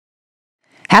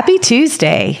Happy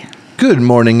Tuesday. Good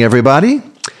morning, everybody.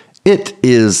 It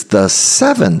is the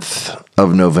 7th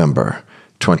of November,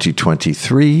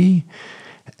 2023,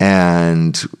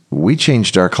 and we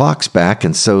changed our clocks back,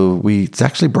 and so it's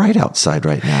actually bright outside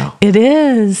right now. It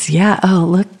is. Yeah. Oh,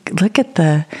 look at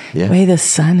the way the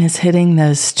sun is hitting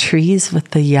those trees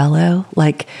with the yellow.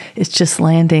 Like it's just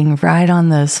landing right on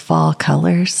those fall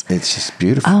colors. It's just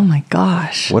beautiful. Oh my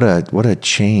gosh. What a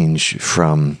change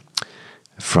from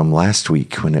last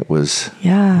week when it was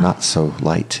not so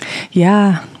light.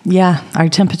 Yeah. Our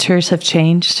temperatures have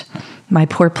changed. My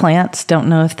poor plants don't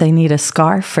know if they need a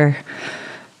scarf or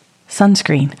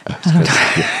sunscreen.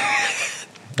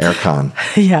 Aircon.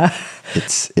 Yeah.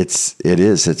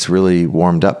 It's really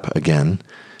warmed up again,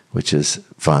 which is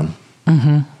fun.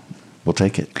 Mm-hmm. We'll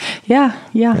take it. Yeah.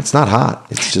 It's not hot.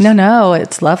 It's just no,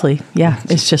 it's lovely. Yeah,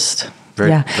 it's just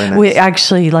very nice. We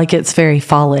actually it's very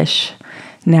fallish.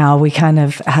 Now we kind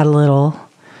of had a little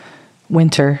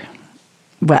winter.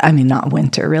 Well, I mean, not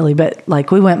winter really, but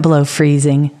we went below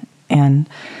freezing and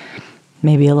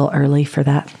maybe a little early for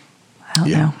that. I don't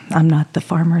know. I'm not the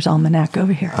farmer's almanac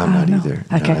over here. I'm not either.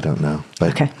 Okay. No, I don't know.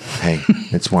 But hey,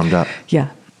 it's warmed up. Yeah.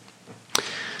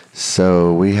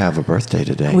 So we have a birthday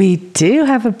today. We do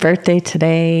have a birthday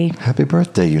today. Happy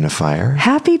birthday, Unifier.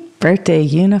 Happy birthday,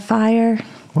 Unifier.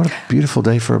 What a beautiful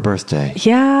day for a birthday.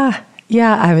 Yeah.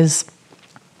 I was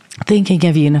thinking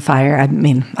of Unifier. I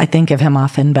mean, I think of him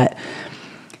often, but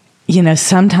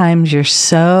sometimes you're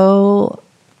so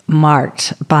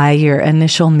marked by your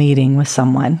initial meeting with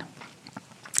someone,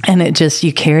 and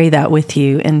you carry that with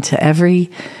you into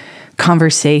every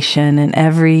conversation and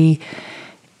every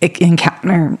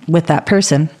encounter with that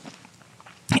person.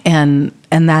 And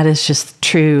that is just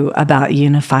true about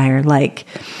Unifier.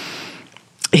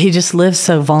 He just lives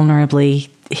so vulnerably.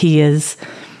 He is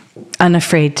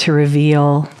unafraid to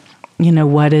reveal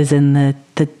what is in the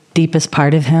deepest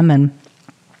part of him. And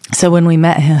so when we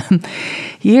met him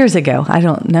years ago, I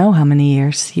don't know how many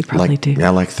years, you probably do.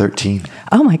 Yeah, 13.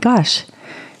 Oh my gosh.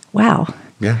 Wow.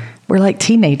 Yeah. We're like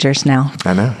teenagers now.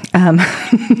 I know.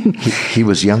 He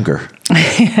was younger.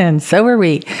 And so were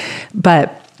we.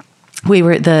 But we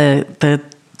were, the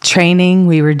training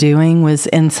we were doing was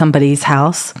in somebody's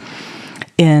house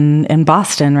in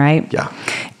Boston, right?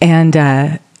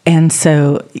 Yeah. And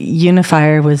so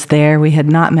Unifier was there. We had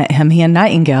not met him. He and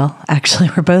Nightingale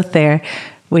actually were both there.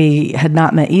 We had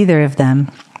not met either of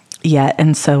them yet.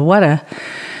 And so what a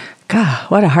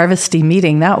harvesty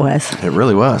meeting that was. It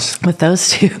really was. With those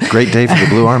two. Great day for the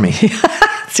Blue Army.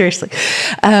 Seriously.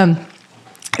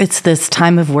 It's this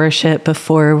time of worship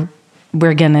before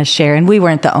we're going to share. And we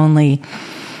weren't the only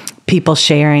people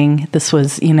sharing. This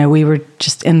was, we were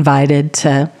just invited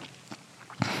to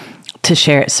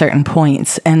share at certain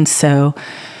points. And so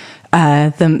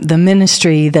the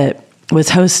ministry that was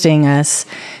hosting us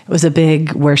was a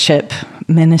big worship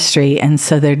ministry. And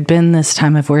so there'd been this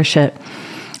time of worship,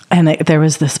 and there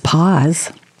was this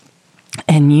pause,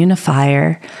 and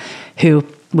Unifier, who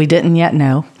we didn't yet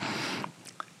know,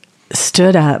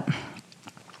 stood up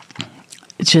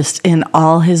just in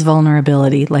all his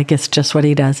vulnerability, it's just what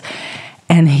he does.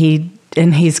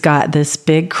 And he's got this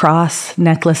big cross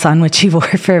necklace on, which he wore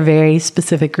for a very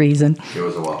specific reason. It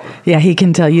was a whopper. Yeah, he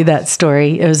can tell you that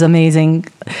story. It was amazing.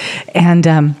 And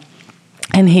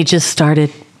he just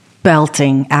started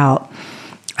belting out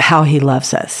how he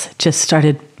loves us. Just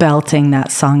started belting that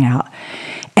song out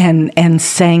and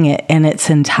sang it in its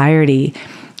entirety.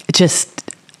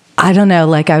 Just, I don't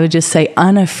know, I would just say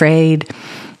unafraid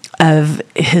of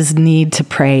his need to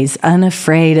praise,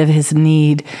 unafraid of his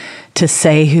need to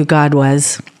say who God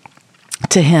was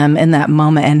to him in that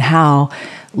moment and how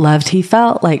loved he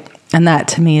felt. And that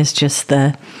to me is just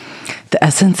the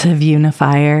essence of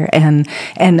Unifier. And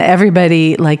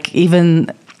everybody,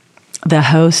 even the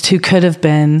host who could have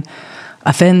been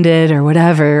offended or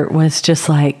whatever, was just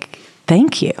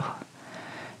thank you.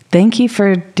 Thank you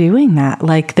for doing that.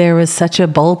 There was such a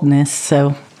boldness.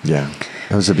 So yeah,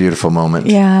 it was a beautiful moment.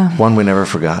 Yeah. One we never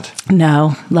forgot.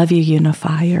 No, love you,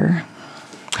 Unifier.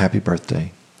 Happy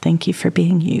birthday. Thank you for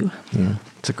being you. Yeah,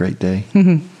 it's a great day.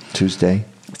 Mm-hmm. Tuesday.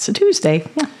 It's a Tuesday.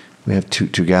 Yeah. We have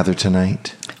to gather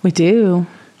tonight. We do.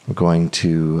 We're going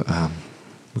to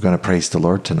praise the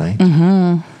Lord tonight.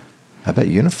 Mm-hmm. I bet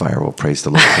Unifier will praise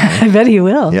the Lord tonight. I bet he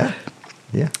will. Yeah.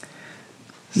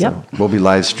 So we'll be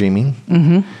live streaming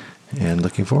and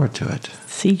looking forward to it.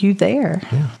 See you there.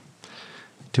 Yeah.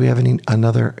 Do we have any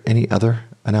other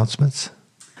announcements?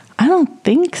 I don't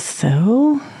think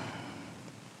so.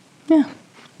 Yeah.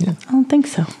 I don't think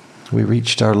so. We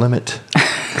reached our limit.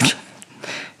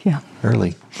 Yeah.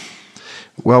 Early.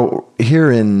 Well, here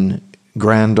in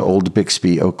Grand Old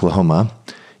Bixby, Oklahoma,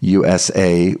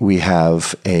 USA, we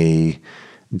have a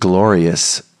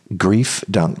glorious grief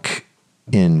dunk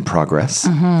in progress.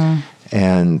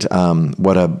 And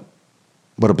what a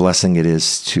blessing it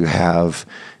is to have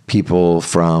people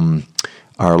from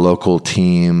our local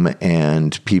team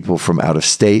and people from out of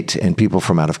state and people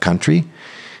from out of country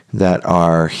that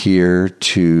are here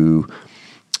to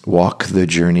walk the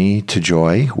journey to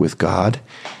joy with God.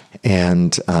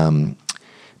 And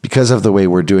because of the way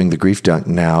we're doing the grief dunk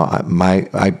now,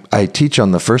 I teach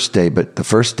on the first day, but the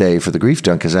first day for the grief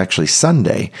dunk is actually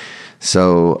Sunday.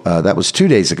 So that was 2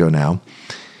 days ago now.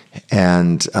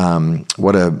 And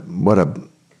what an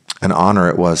honor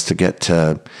it was to get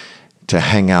to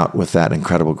hang out with that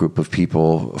incredible group of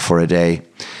people for a day,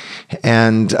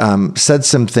 and said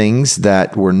some things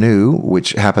that were new,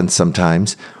 which happens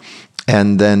sometimes,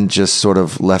 and then just sort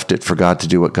of left it for God to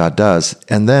do what God does.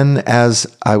 And then as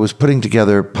I was putting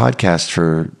together a podcast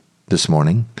for this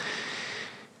morning,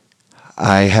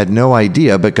 I had no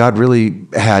idea, but God really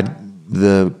had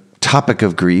the topic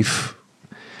of grief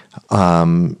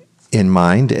in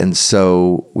mind. And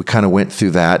so we kind of went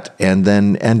through that, and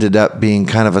then ended up being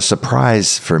kind of a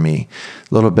surprise for me,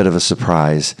 a little bit of a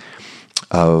surprise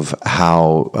of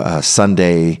how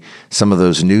Sunday, some of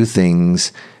those new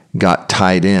things got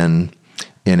tied in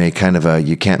a kind of a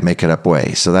you can't make it up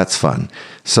way. So that's fun.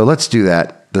 So let's do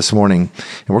that this morning.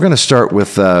 And we're going to start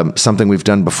with something we've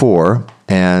done before.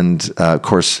 And of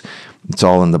course, it's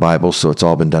all in the Bible, so it's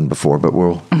all been done before. But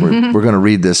we're going to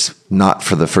read this not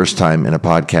for the first time in a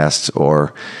podcast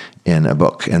or in a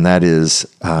book. And that is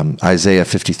Isaiah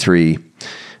 53,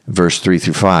 verse 3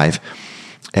 through 5.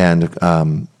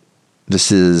 And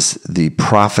this is the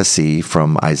prophecy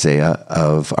from Isaiah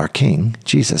of our King,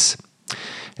 Jesus.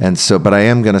 And so, but I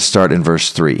am going to start in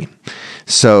verse 3.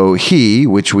 So he,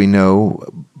 which we know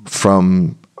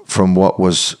from what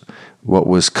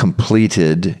was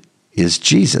completed, is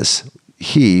Jesus.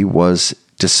 He was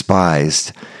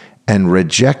despised and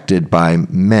rejected by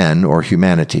men or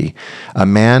humanity, a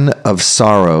man of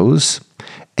sorrows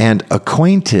and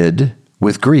acquainted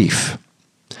with grief.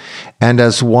 And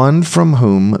as one from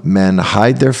whom men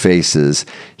hide their faces,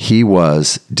 he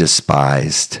was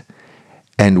despised,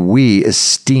 and we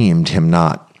esteemed him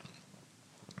not.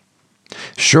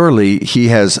 Surely he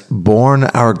has borne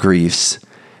our griefs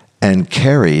and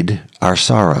carried our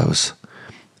sorrows.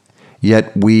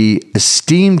 Yet we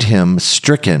esteemed him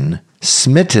stricken,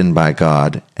 smitten by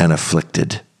God, and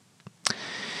afflicted.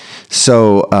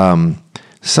 So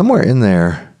somewhere in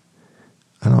there,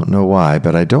 I don't know why,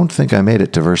 but I don't think I made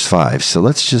it to verse 5. So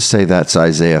let's just say that's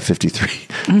Isaiah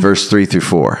 53, verse 3 through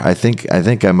 4. I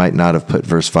think I might not have put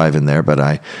verse 5 in there, but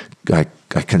I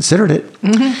considered it.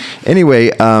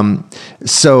 Anyway,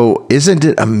 so isn't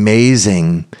it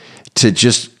amazing to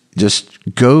just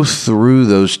go through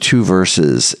those two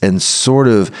verses and sort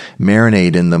of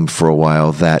marinate in them for a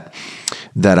while, that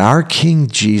our King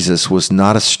Jesus was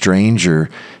not a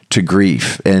stranger to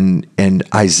grief. And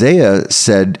Isaiah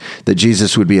said that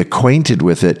Jesus would be acquainted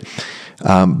with it.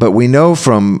 But we know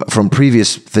from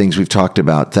previous things we've talked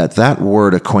about that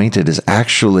word acquainted is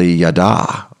actually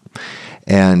yada.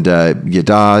 And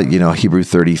yada, Hebrew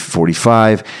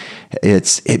 30:45,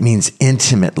 it means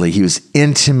intimately. He was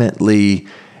intimately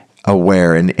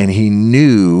aware, and he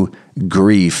knew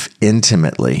grief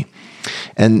intimately.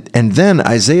 And then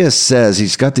Isaiah says,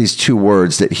 he's got these two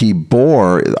words, that he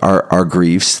bore our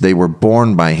griefs. They were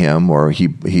borne by him, or he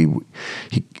bore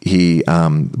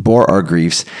our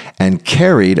griefs and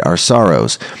carried our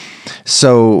sorrows.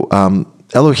 So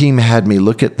Elohim had me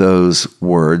look at those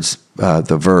words,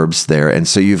 the verbs there. And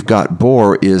so you've got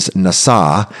bore is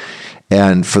nasa.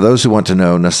 And for those who want to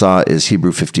know, nasa is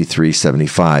Hebrew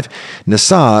 53:75.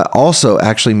 Nasa also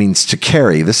actually means to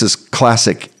carry. This is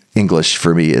classic English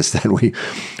for me, is that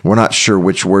we're not sure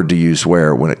which word to use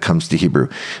where when it comes to Hebrew.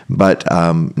 But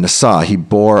nasa, he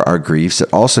bore our griefs. It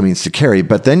also means to carry.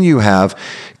 But then you have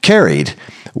carried,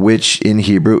 which in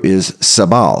Hebrew is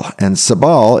sabal. And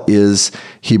sabal is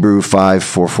Hebrew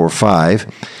 5445,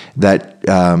 that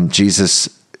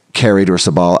Jesus carried, or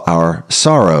sabal, our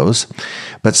sorrows.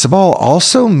 But sabal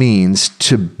also means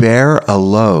to bear a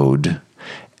load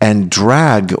and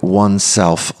drag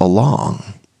oneself along.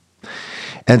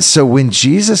 And so when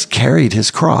Jesus carried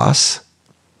his cross,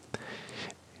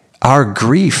 our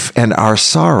grief and our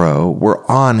sorrow were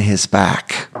on his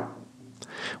back.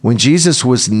 When Jesus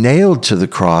was nailed to the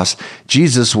cross,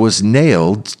 Jesus was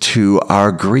nailed to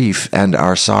our grief and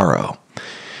our sorrow.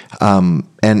 And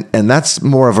that's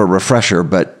more of a refresher,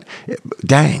 but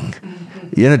dang,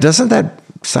 doesn't that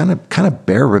kind of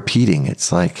bear repeating?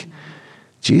 It's like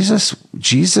Jesus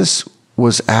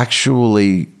was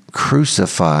actually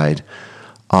crucified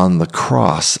on the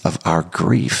cross of our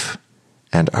grief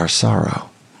and our sorrow.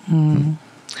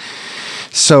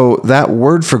 So that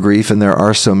word for grief, and there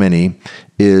are so many,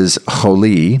 is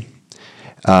choli,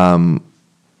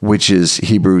 which is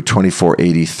Hebrew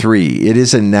 2483. It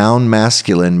is a noun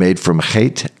masculine made from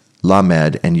chet,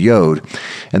 lamed, and yod.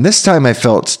 And this time I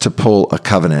felt to pull a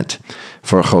covenant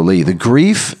for choli. The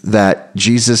grief that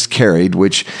Jesus carried,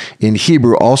 which in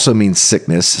Hebrew also means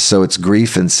sickness, so it's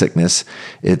grief and sickness.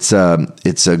 It's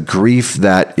a grief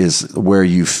that is where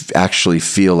you actually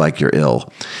feel like you're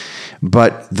ill.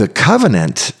 But the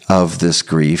covenant of this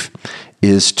grief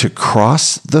is to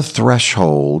cross the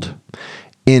threshold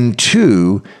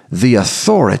into the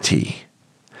authority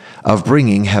of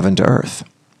bringing heaven to earth.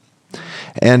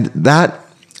 And that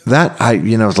I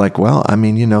was like, well, I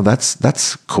mean,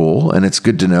 that's cool, and it's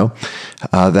good to know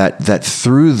that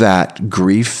through that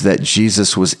grief that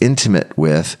Jesus was intimate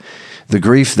with, the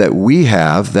grief that we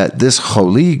have, that this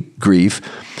holy grief,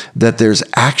 that there's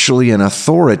actually an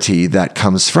authority that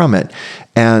comes from it,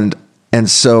 and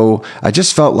so I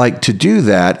just felt like to do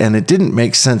that, and it didn't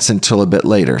make sense until a bit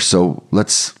later. So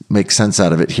let's make sense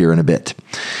out of it here in a bit.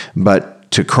 But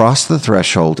to cross the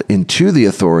threshold into the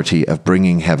authority of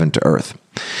bringing heaven to earth.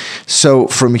 So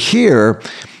from here,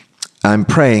 I'm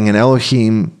praying, and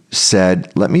Elohim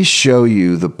said, let me show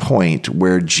you the point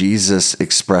where Jesus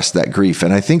expressed that grief.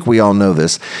 And I think we all know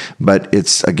this, but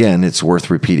it's worth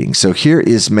repeating. So here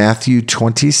is Matthew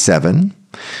 27,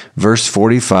 verse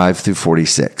 45 through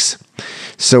 46.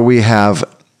 So we have,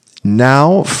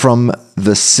 now from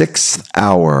the 6th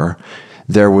hour,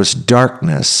 there was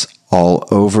darkness all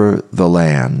over the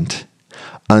land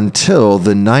until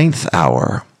the 9th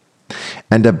hour.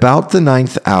 And about the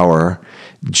 9th hour,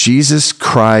 Jesus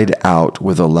cried out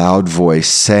with a loud voice,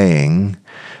 saying,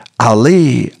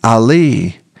 Ali,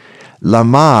 Ali,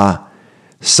 lama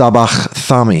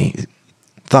sabachthani.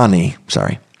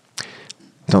 Sorry.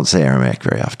 Don't say Aramaic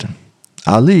very often.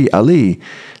 Ali, Ali,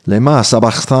 lama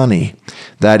sabachthani.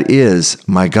 That is,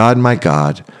 my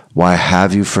God, why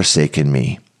have you forsaken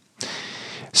me?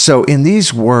 So in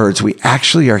these words, we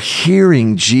actually are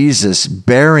hearing Jesus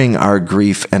bearing our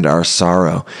grief and our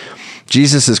sorrow.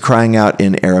 Jesus is crying out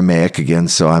in Aramaic again,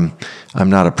 so I'm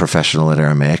not a professional at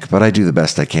Aramaic, but I do the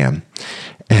best I can.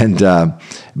 And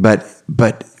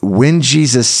but when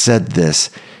Jesus said this,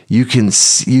 you can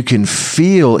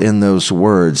feel in those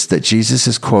words that Jesus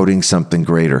is quoting something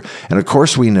greater. And of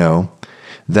course, we know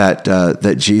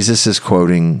that Jesus is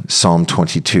quoting Psalm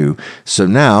 22. So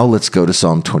now let's go to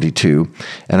Psalm 22,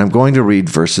 and I'm going to read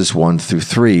verses 1 through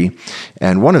 3,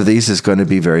 and one of these is going to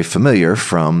be very familiar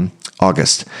from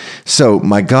August. So,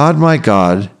 my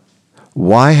God,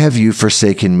 why have you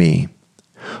forsaken me?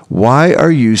 Why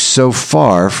are you so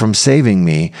far from saving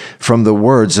me from the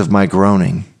words of my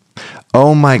groaning?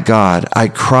 Oh my God, I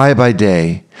cry by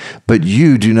day, but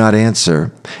you do not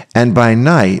answer, and by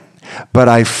night, but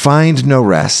I find no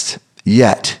rest.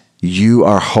 Yet you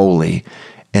are holy,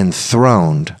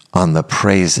 enthroned on the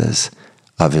praises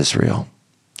of Israel.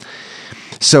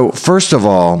 So first of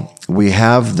all, we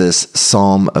have this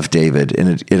Psalm of David,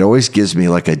 and it always gives me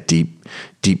like a deep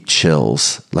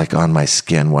chills, like on my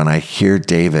skin when I hear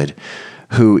David,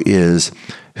 who is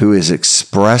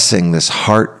expressing this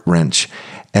heart wrench.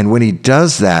 And when he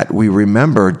does that, we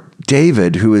remember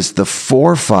David, who is the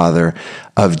forefather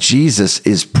of Jesus,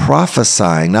 is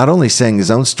prophesying, not only saying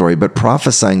his own story, but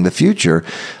prophesying the future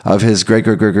of his great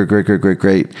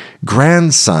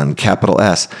grandson, capital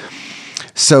S.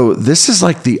 So this is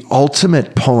like the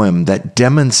ultimate poem that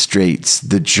demonstrates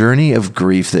the journey of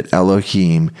grief that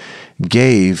Elohim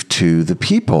gave to the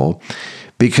people,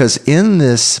 because in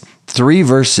this 3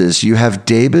 verses, you have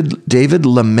David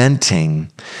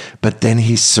lamenting, but then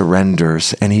he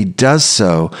surrenders, and he does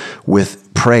so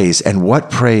with praise. And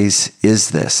what praise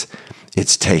is this?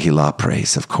 It's Tehillah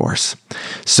praise, of course.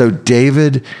 So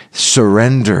David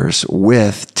surrenders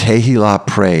with Tehillah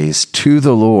praise to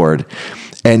the Lord,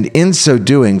 and in so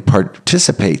doing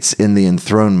participates in the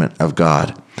enthronement of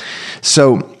God.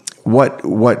 So what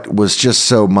was just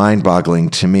so mind-boggling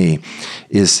to me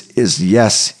is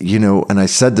yes, and I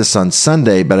said this on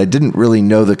Sunday, but I didn't really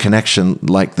know the connection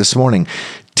like this morning.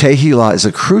 Tehillah is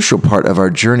a crucial part of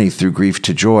our journey through grief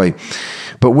to joy.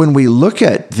 But when we look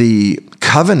at the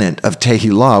covenant of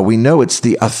Tehillah, we know it's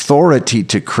the authority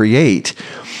to create.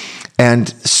 And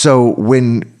so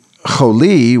when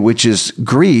Choli, which is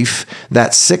grief,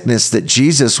 that sickness that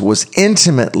Jesus was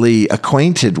intimately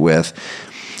acquainted with,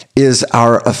 is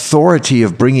our authority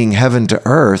of bringing heaven to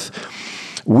earth,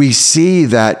 we see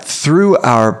that through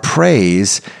our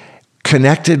praise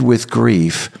connected with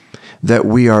grief, that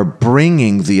we are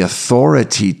bringing the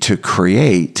authority to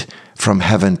create from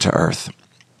heaven to earth,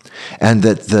 and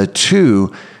that the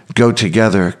two go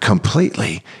together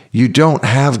completely. You don't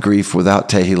have grief without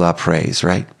Tehillah praise,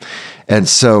 right? And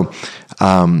so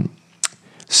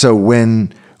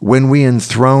when we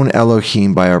enthrone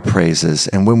Elohim by our praises,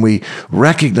 and when we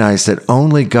recognize that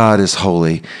only God is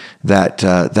holy,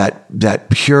 that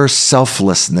pure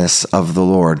selflessness of the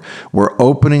Lord, we're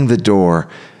opening the door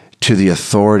to the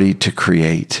authority to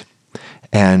create.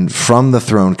 And from the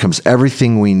throne comes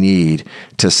everything we need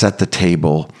to set the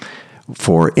table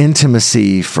for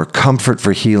intimacy, for comfort,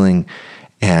 for healing,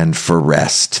 and for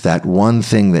rest. That one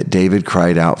thing that David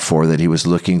cried out for, that he was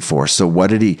looking for. So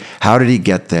how did he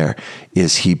get there?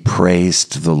 Is he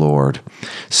praised the Lord.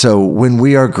 So when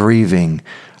we are grieving,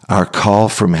 our call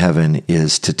from heaven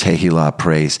is to Tehillah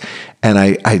praise. And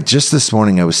I just this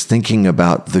morning, I was thinking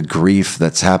about the grief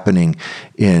that's happening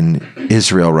in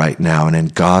Israel right now and in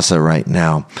Gaza right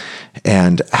now,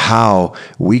 and how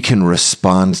we can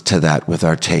respond to that with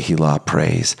our Tehillah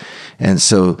praise. And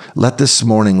so let this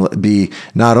morning be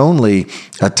not only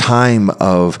a time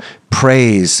of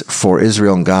praise for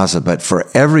Israel and Gaza, but for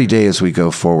every day as we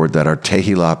go forward, that our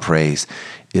Tehillah praise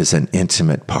is an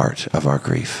intimate part of our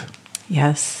grief.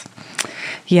 Yes.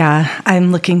 Yeah,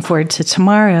 I'm looking forward to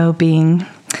tomorrow being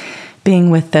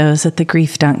with those at the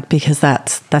Grief Dunk, because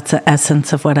that's the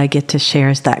essence of what I get to share,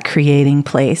 is that creating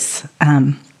place.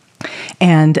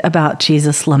 And about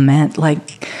Jesus' lament,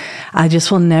 like, I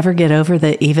just will never get over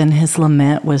that even his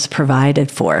lament was provided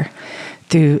for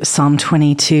through Psalm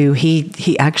 22.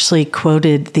 He actually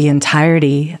quoted the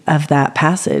entirety of that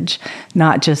passage,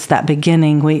 not just that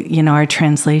beginning. Our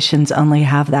translations only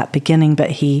have that beginning,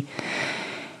 but he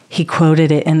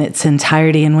quoted it in its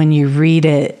entirety. And when you read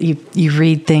it, you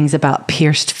read things about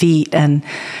pierced feet, and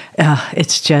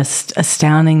it's just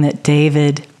astounding that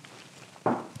David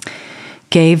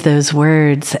gave those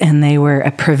words, and they were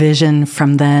a provision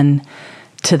from then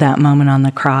to that moment on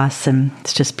the cross. And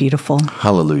it's just beautiful.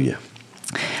 Hallelujah.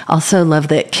 Also love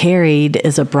that carried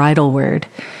is a bridal word.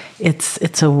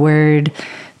 It's a word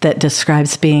that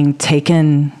describes being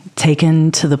taken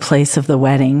to the place of the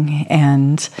wedding.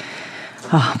 And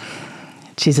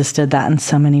Jesus did that in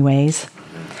so many ways.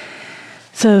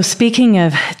 So speaking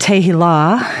of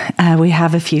Tehillah, we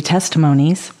have a few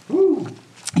testimonies. Ooh.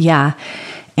 Yeah,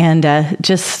 and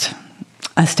just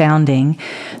astounding.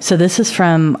 So this is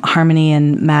from Harmony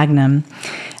and Magnum.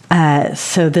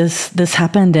 So this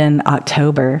happened in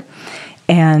October,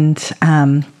 and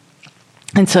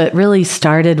so it really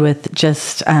started with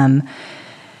just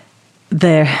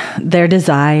their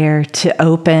desire to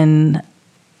open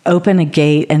a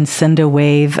gate and send a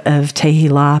wave of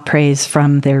Tehillah praise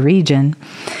from their region.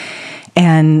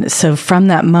 And so from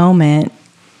that moment,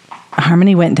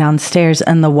 Harmony went downstairs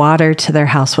and the water to their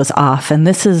house was off. And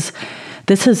this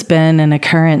has been an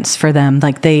occurrence for them.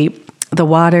 Like the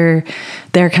water,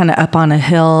 they're kind of up on a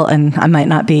hill, and I might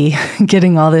not be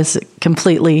getting all this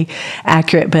completely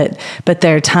accurate, but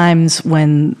there are times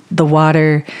when the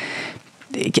water,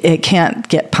 it can't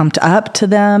get pumped up to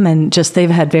them, and just they've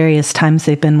had various times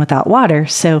they've been without water.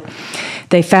 So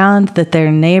they found that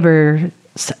their neighbor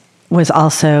was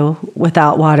also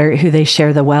without water, who they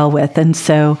share the well with. And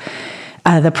so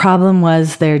the problem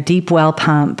was their deep well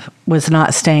pump was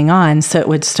not staying on, so it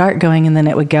would start going and then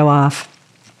it would go off.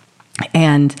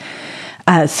 And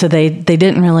so they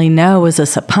didn't really know, was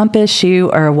this a pump issue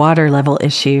or a water level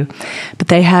issue? But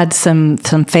they had some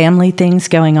family things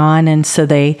going on, and so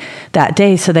they had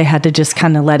to just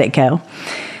kind of let it go.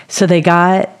 So they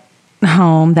got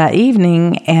home that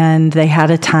evening and they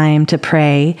had a time to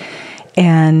pray,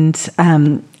 and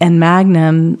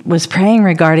Magnum was praying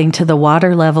regarding to the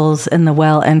water levels in the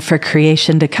well and for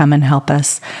creation to come and help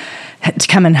us, to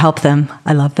come and help them.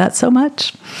 I love that so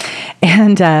much.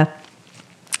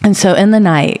 And so in the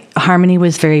night, Harmony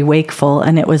was very wakeful,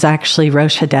 and it was actually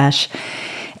Rosh Hadesh.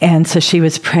 And so she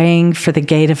was praying for the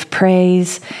gate of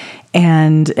praise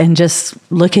and just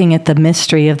looking at the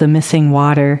mystery of the missing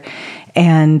water.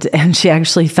 And she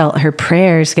actually felt her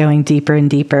prayers going deeper and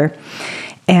deeper.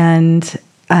 And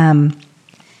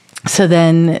so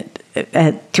then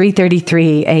at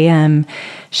 3:33 a.m.,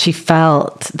 she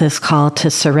felt this call to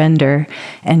surrender,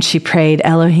 and she prayed,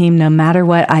 Elohim, no matter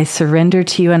what, I surrender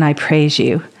to you and I praise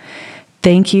you.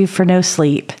 Thank you for no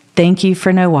sleep. Thank you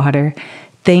for no water.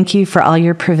 Thank you for all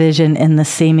your provision in the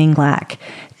seeming lack.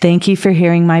 Thank you for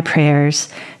hearing my prayers.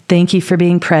 Thank you for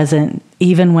being present,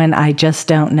 even when I just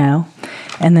don't know.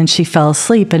 And then she fell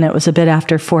asleep, and it was a bit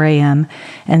after 4 a.m.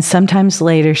 And sometimes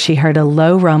later, she heard a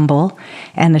low rumble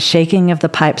and a shaking of the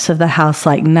pipes of the house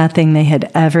like nothing they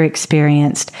had ever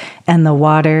experienced, and the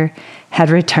water had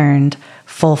returned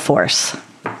full force.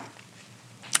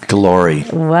 glory.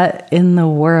 What in the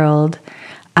world?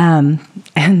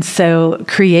 And so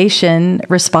creation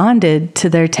responded to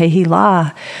their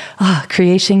Tehillah.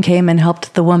 Creation came and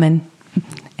helped the woman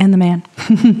and the man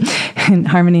in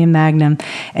harmony and magnum.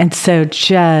 And so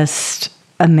just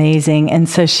amazing. And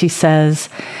so she says,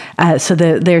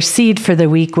 their seed for the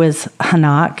week was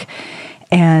Hanak.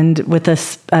 And with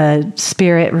a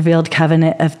spirit-revealed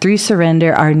covenant of through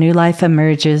surrender, our new life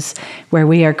emerges where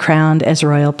we are crowned as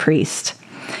royal priest.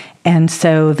 And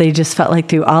so they just felt like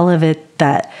through all of it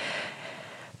that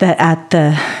at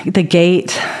the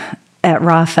gate at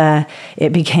Rapha,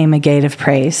 it became a gate of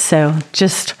praise. So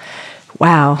just,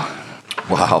 wow.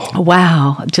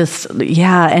 Just,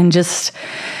 and just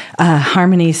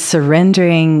Harmony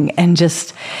surrendering and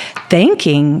just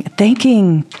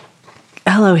thanking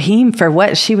Elohim for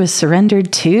what she was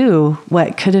surrendered to,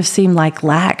 what could have seemed like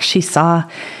lack she saw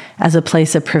as a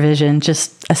place of provision.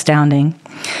 Just astounding.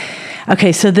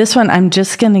 Okay, so this one I'm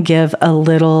just going to give a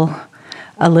little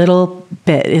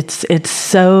bit. It's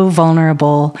so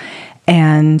vulnerable,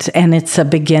 and it's a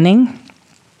beginning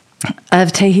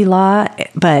of Tehillah,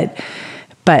 but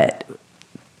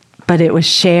it was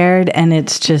shared, and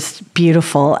it's just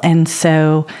beautiful. And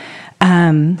so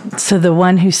the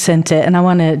one who sent it, and I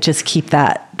want to just keep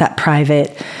that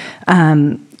private,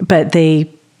 but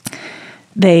they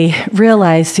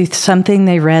realized through something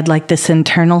they read, like this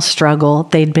internal struggle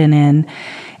they'd been in,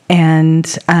 and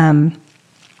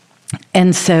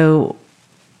so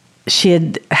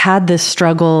she had this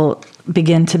struggle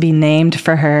begin to be named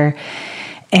for her,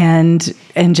 and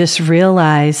just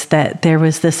realized that there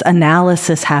was this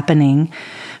analysis happening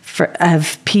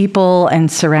of people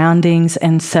and surroundings,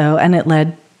 and it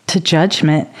led to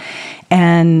judgment,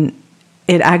 and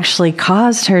it actually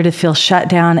caused her to feel shut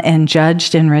down and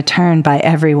judged in return by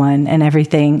everyone and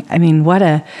everything. I mean, what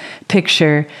a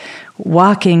picture,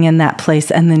 walking in that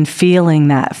place and then feeling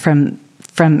that from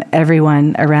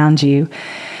everyone around you.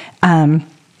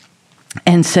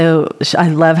 And so I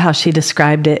love how she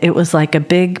described it. It was like a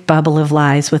big bubble of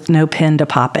lies with no pin to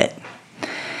pop it.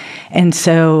 And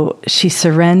so she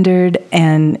surrendered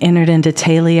and entered into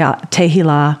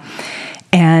Tehillah,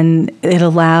 and it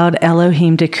allowed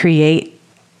Elohim to create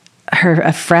her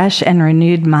a fresh and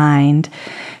renewed mind,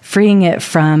 freeing it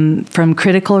from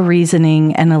critical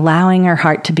reasoning and allowing her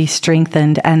heart to be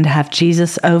strengthened and have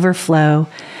Jesus overflow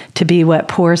to be what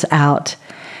pours out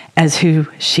as who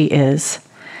she is.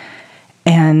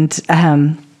 And,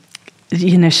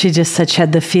 she just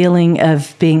had the feeling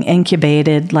of being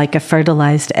incubated like a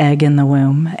fertilized egg in the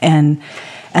womb. And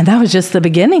that was just the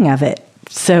beginning of it.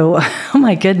 So, oh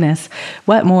my goodness,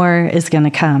 what more is going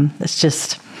to come? It's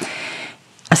just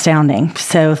astounding.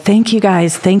 So thank you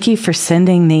guys. Thank you for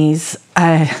sending these.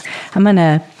 I'm going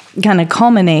to kind of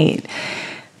culminate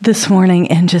this morning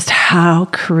in just how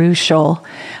crucial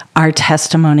our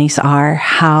testimonies are,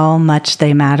 how much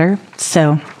they matter.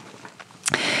 So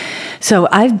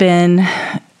I've been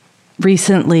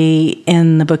recently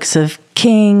in the books of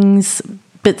Kings,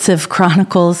 bits of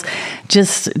Chronicles,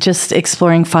 just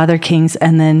exploring Father Kings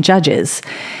and then Judges,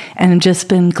 and I've just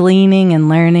been gleaning and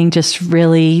learning, just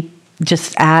really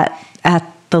just at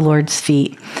the Lord's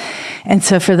feet. And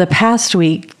so for the past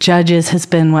week, Judges has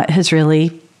been what has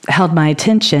really held my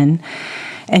attention.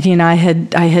 And I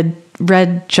had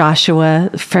read Joshua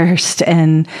first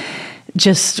and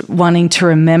just wanting to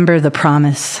remember the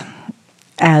promise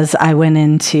as I went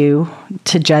into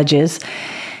Judges.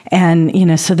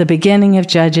 And, so the beginning of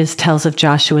Judges tells of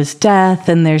Joshua's death,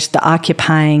 and there's the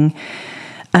occupying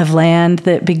of land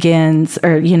that begins,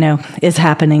 or, is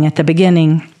happening at the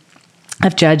beginning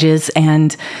of Judges.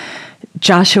 And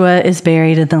Joshua is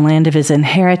buried in the land of his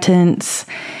inheritance.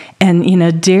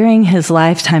 And, during his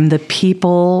lifetime, the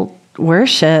people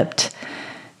worshiped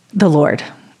the Lord,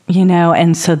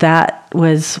 and so that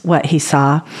was what he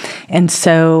saw. And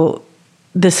so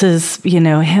this is,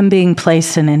 him being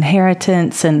placed in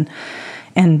inheritance and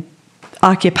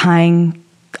occupying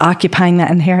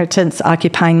that inheritance,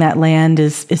 occupying that land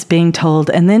is being told.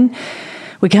 And then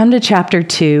we come to chapter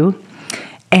 2,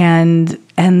 and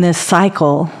this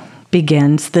cycle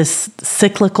begins. This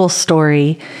cyclical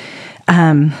story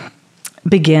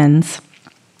begins,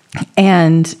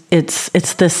 and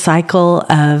it's this cycle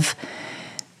of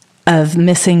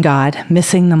missing God,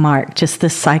 missing the mark, just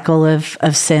this cycle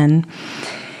of sin.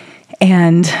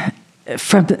 And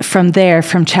from there,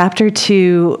 from chapter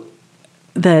 2,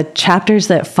 the chapters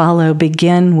that follow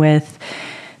begin with,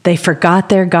 they forgot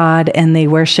their God and they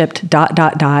worshiped ...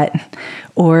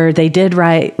 or they did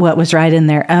right what was right in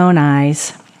their own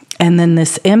eyes. And then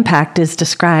this impact is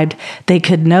described. They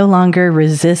could no longer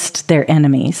resist their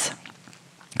enemies.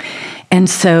 And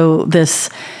so this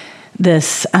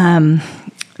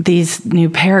these new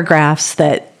paragraphs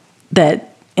that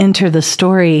enter the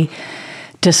story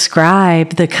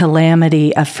describe the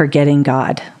calamity of forgetting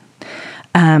God.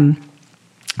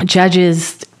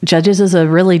 Judges is a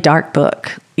really dark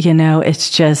book. It's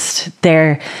just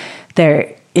there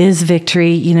is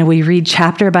victory. We read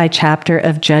chapter by chapter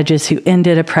of judges who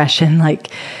ended oppression. Like,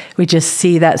 we just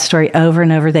see that story over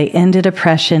and over. They ended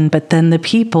oppression, but then the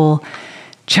people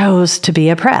chose to be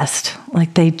oppressed.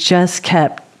 Like, they just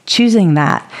kept choosing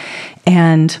that.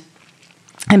 And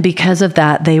because of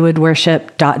that, they would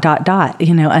worship ...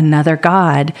 another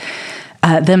god,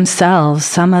 themselves,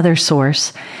 some other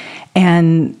source.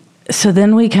 And so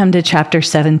then we come to chapter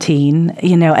 17,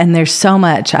 and there's so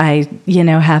much I,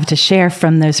 have to share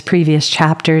from those previous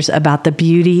chapters about the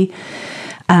beauty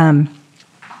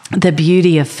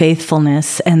of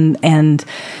faithfulness and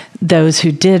those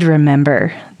who did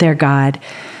remember their God.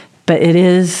 But it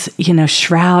is,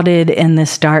 shrouded in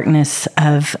this darkness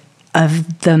of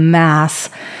the mass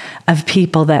of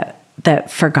people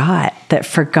that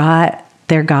forgot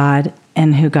their God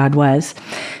and who God was.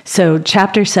 So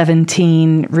chapter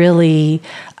 17 really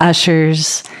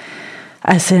ushers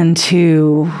us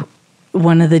into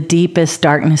one of the deepest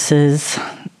darknesses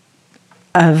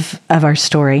of our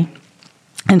story.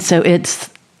 And so it's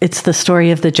the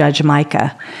story of the judge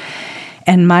Micah.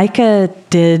 And Micah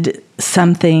did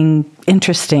something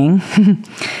interesting.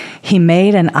 He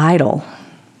made an idol.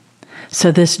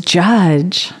 So this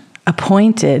judge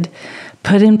appointed,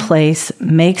 put in place,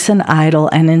 makes an idol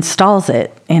and installs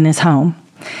it in his home.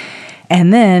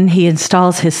 And then he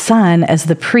installs his son as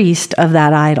the priest of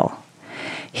that idol.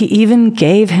 He even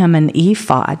gave him an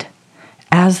ephod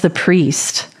as the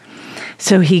priest.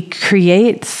 So he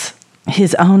creates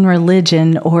his own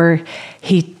religion, or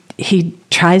he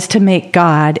tries to make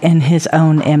God in his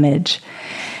own image.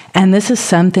 And this is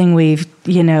something we've,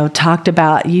 talked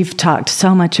about. You've talked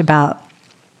so much about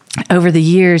over the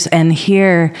years, and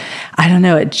here, I don't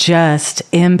know, it just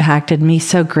impacted me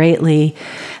so greatly.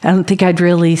 I don't think I'd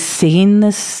really seen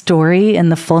this story in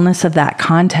the fullness of that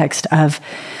context of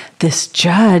this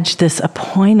judge, this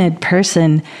appointed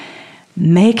person,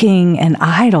 making an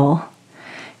idol,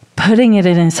 putting it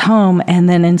in his home, and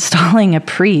then installing a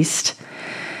priest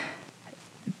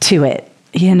to it.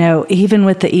 Even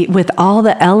with all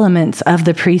the elements of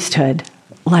the priesthood,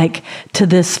 like to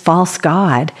this false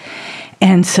god.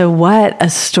 And so what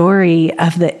a story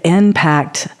of the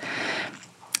impact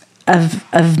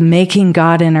of making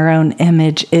God in our own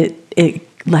image. It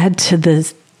led to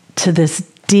this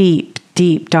deep,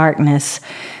 deep darkness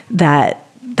that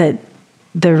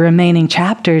the remaining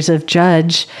chapters of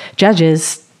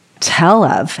Judges tell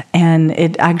of. And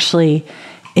it actually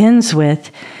ends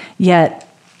with, yet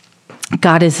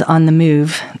God is on the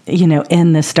move,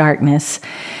 in this darkness.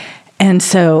 And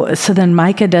so then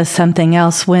Micah does something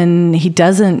else when he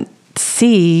doesn't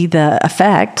see the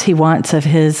effect he wants of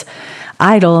his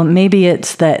idol. Maybe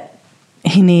it's that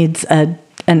he needs an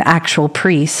actual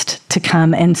priest to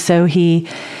come. And so he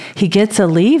gets a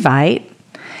Levite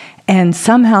and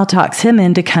somehow talks him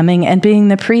into coming and being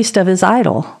the priest of his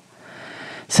idol.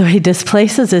 So he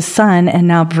displaces his son and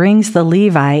now brings the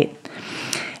Levite.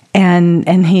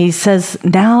 And he says,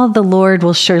 now the Lord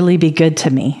will surely be good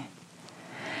to me.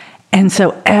 And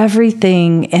so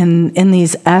everything in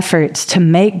these efforts to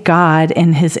make God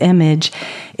in his image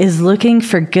is looking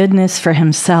for goodness for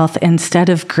himself instead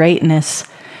of greatness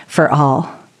for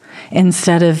all,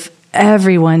 instead of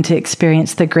everyone to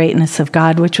experience the greatness of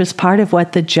God, which was part of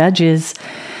what the judges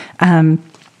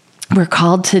were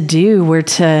called to do, were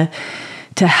to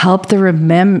help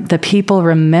the people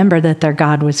remember that their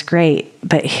God was great.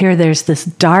 But here there's this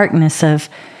darkness of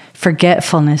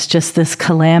forgetfulness, just this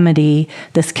calamity,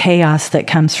 this chaos that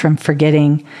comes from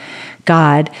forgetting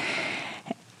God.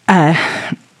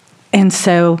 And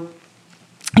so,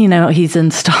 he's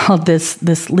installed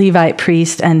this Levite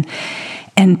priest, and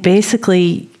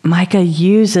basically Micah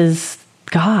uses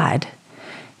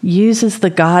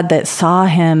the God that saw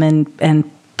him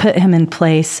and put him in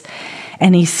place,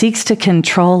 and he seeks to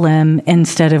control him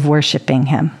instead of worshiping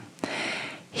him.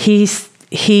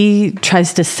 He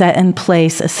tries to set in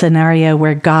place a scenario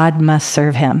where God must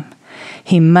serve him.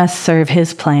 He must serve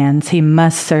his plans. He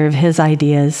must serve his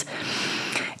ideas.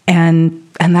 And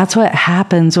that's what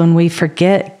happens when we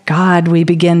forget God. We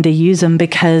begin to use him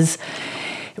because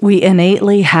we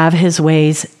innately have his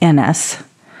ways in us.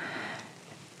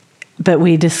 But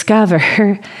we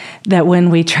discover that when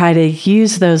we try to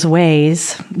use those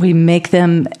ways, we make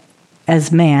them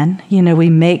as man, we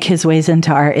make his ways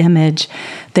into our image.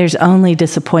 There's only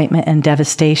disappointment and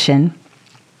devastation.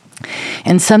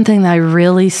 And something that I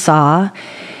really saw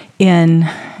in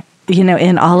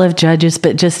in all of Judges,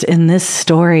 but just in this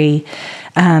story,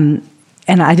 and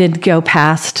I did go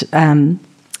past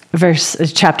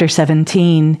chapter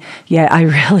 17, yet I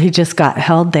really just got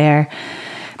held there.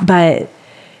 But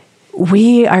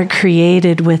we are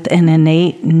created with an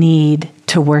innate need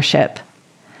to worship,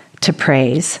 to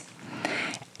praise.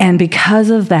 And because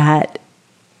of that,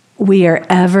 we are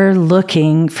ever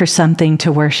looking for something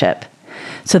to worship.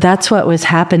 So that's what was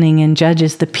happening in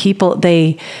Judges. The people,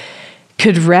 they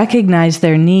could recognize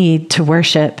their need to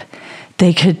worship.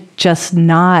 They could just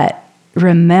not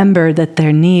remember that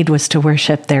their need was to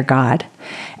worship their God.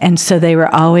 And so they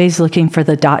were always looking for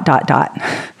the ...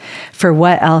 for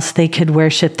what else they could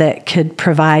worship that could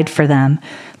provide for them,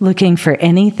 looking for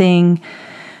anything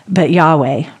but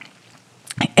Yahweh.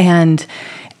 And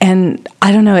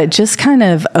I don't know, it just kind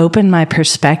of opened my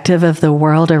perspective of the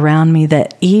world around me,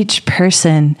 that each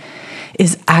person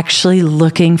is actually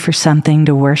looking for something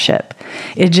to worship.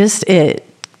 It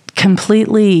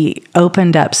completely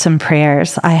opened up some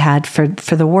prayers I had for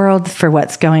the world, for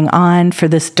what's going on, for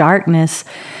this darkness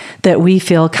that we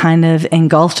feel kind of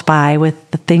engulfed by with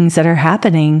the things that are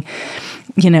happening,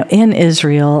 in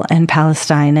Israel and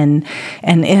Palestine and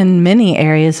in many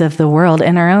areas of the world,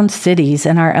 in our own cities,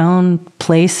 in our own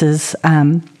places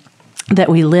that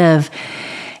we live.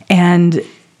 And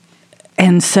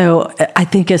so I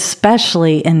think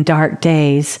especially in dark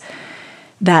days,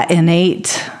 that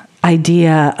innate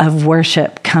idea of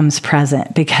worship comes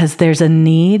present, because there's a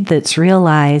need that's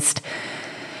realized,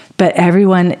 but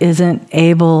everyone isn't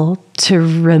able to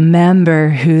remember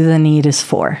who the need is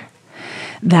for.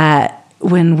 That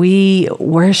when we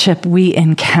worship, we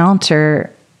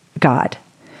encounter God.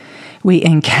 We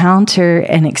encounter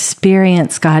and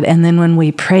experience God. And then when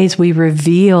we praise, we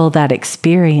reveal that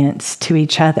experience to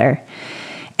each other.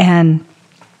 And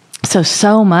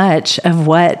so much of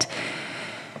what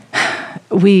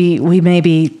we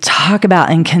maybe talk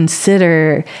about and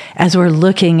consider as we're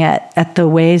looking at the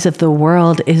ways of the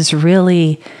world is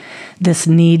really this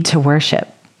need to worship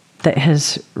that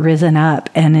has risen up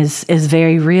and is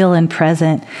very real and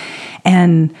present,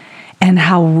 and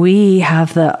how we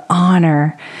have the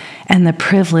honor and the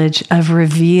privilege of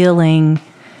revealing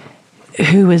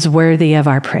who is worthy of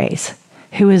our praise,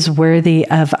 who is worthy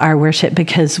of our worship,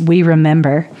 because we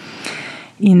remember,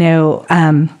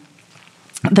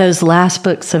 those last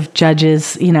books of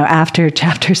Judges, after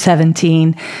chapter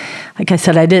 17, like I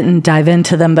said, I didn't dive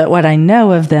into them, but what I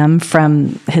know of them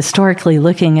from historically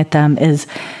looking at them is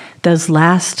those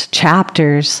last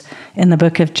chapters in the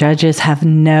book of Judges have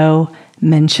no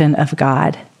mention of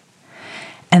God.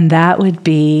 And that would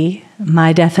be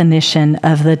my definition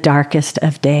of the darkest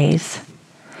of days.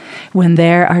 When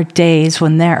there are days,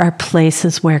 when there are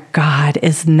places where God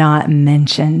is not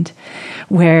mentioned,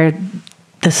 where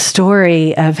the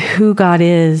story of who God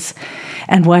is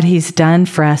and what he's done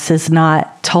for us is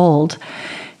not told.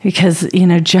 Because,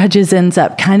 Judges ends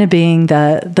up kind of being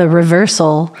the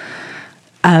reversal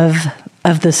of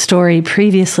the story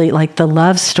previously. Like the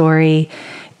love story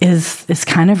is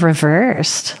kind of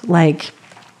reversed. Like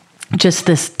just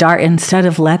this dark, instead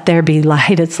of let there be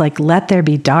light, it's like let there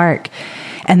be dark.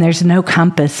 And there's no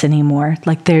compass anymore.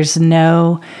 Like there's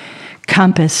no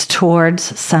compass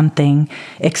towards something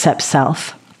except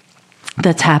self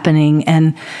that's happening.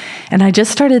 And I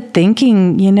just started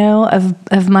thinking,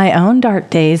 of my own dark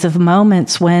days, of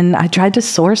moments when I tried to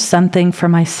source something for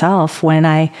myself, when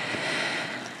I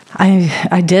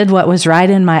did what was right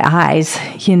in my eyes,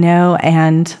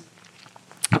 and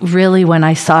really when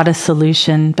I sought a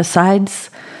solution besides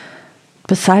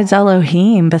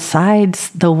Elohim, besides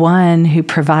the one who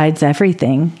provides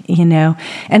everything,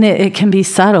 and it can be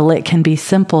subtle, it can be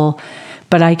simple,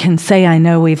 but I can say I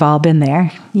know we've all been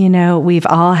there. We've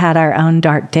all had our own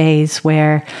dark days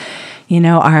where,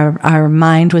 our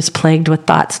mind was plagued with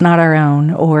thoughts not our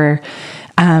own, or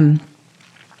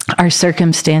our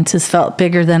circumstances felt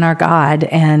bigger than our God,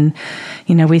 and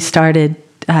we started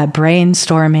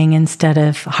brainstorming instead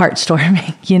of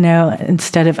heartstorming,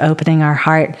 instead of opening our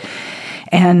heart.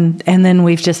 And then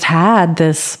we've just had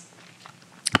this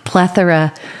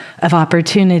plethora of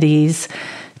opportunities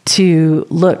to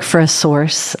look for a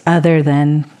source other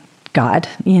than God,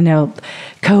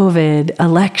 COVID,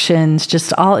 elections,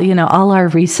 just all our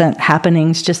recent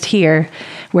happenings just here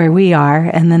where we are.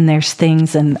 And then there's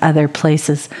things in other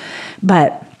places.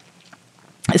 But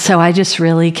so I just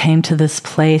really came to this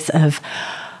place of,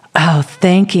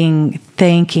 thanking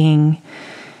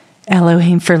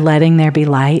Elohim for letting there be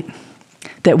light,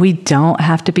 that we don't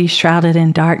have to be shrouded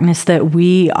in darkness, that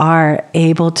we are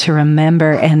able to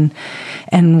remember.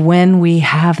 And when we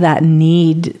have that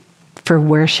need for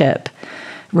worship,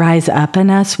 rise up in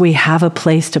us, we have a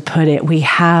place to put it. We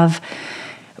have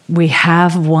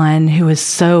one who is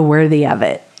so worthy of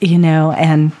it,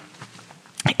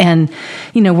 and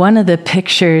one of the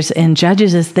pictures in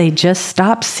Judges is they just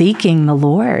stopped seeking the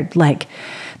Lord. Like,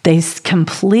 they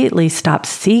completely stopped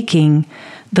seeking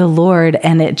the Lord,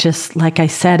 and it just, like I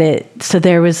said, so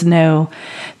there was no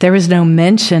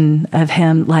mention of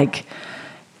him. Like,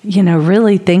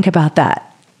 really think about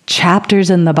that. Chapters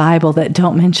in the Bible that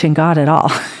don't mention God at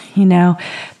all,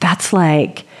 that's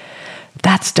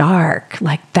dark.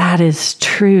 Like, that is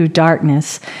true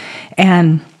darkness.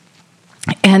 And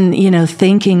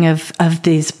thinking of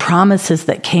these promises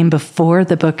that came before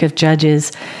the book of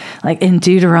Judges, like in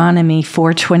Deuteronomy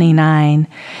 4:29,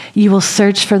 you will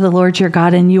search for the Lord your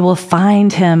God and you will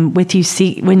find him when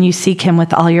you seek him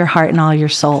with all your heart and all your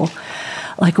soul.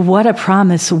 Like, what a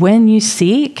promise. When you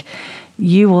seek,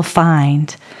 you will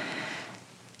find.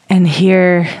 And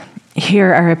here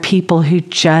are a people who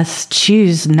just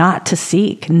choose not to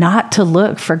seek, not to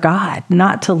look for God,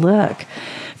 not to look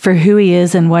for who he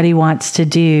is and what he wants to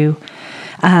do.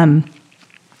 And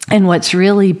what's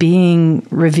really being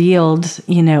revealed,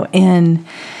 in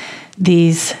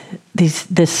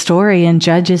this story in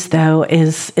Judges, though,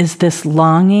 is this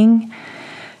longing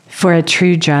for a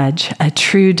true judge, a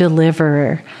true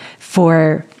deliverer,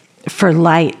 for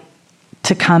light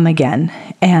to come again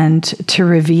and to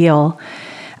reveal.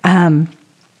 I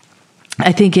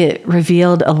think it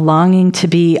revealed a longing to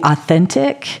be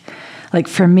authentic. Like,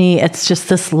 for me, it's just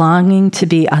this longing to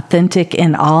be authentic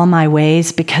in all my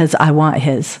ways because I want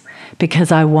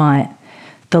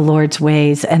the Lord's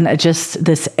ways, and just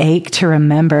this ache to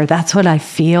remember. That's what I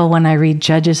feel when I read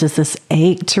Judges, is this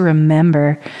ache to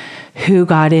remember who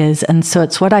God is. And so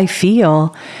it's what I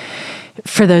feel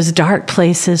for those dark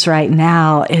places right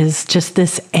now, is just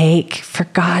this ache for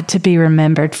God to be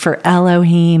remembered, for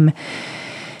Elohim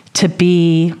to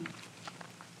be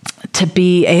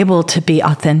able to be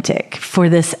authentic, for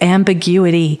this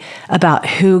ambiguity about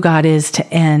who God is to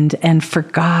end, and for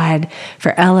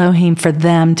Elohim, for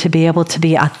them to be able to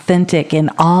be authentic in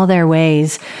all their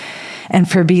ways, and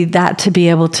to be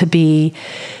able to be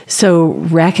so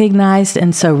recognized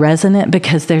and so resonant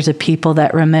because there's a people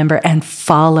that remember and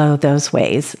follow those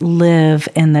ways, live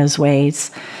in those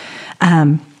ways.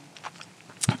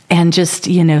 And just,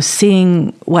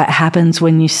 seeing what happens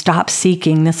when you stop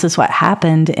seeking. This is what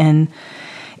happened in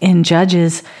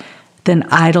Judges. Then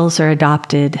idols are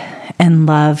adopted and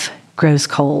love grows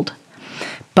cold.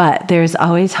 But there's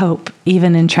always hope,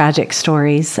 even in tragic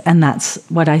stories. And that's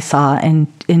what I saw in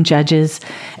Judges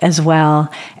as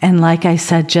well. And like I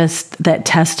said, just that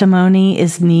testimony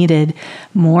is needed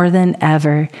more than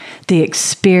ever. The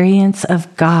experience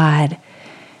of God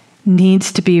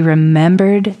needs to be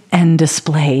remembered and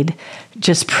displayed,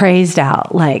 just praised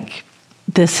out. Like,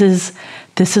 this is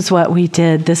what we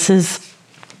did. This is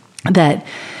that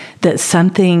this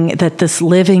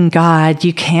living God,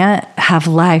 you can't have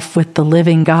life with the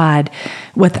living God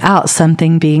without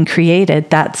something being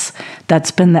created. That's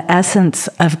been the essence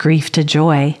of Grief to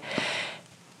Joy.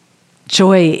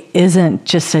 Joy isn't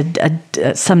just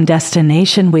some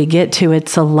destination we get to.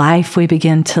 It's a life we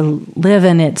begin to live,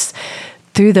 and it's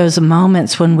through those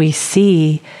moments when we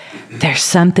see there's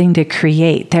something to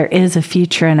create, there is a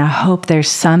future and a hope,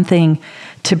 there's something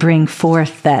to bring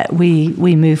forth, that we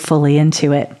move fully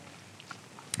into it.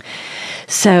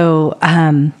 So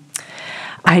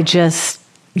I just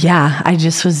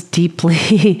was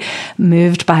deeply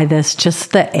moved by this,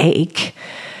 just the ache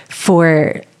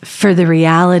for the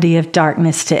reality of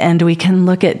darkness to end. We can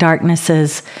look at darkness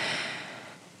as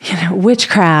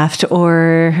witchcraft,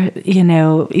 or,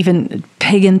 even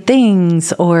pagan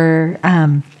things, or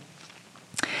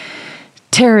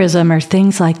terrorism, or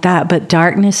things like that. But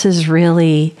darkness is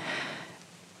really,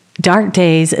 dark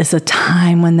days is a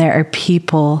time when there are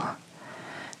people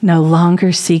no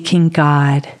longer seeking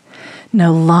God,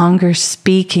 no longer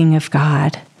speaking of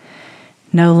God,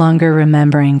 no longer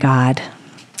remembering God.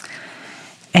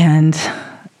 And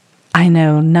I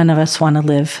know none of us want to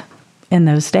live in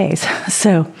those days.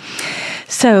 So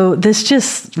this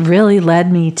just really led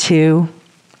me to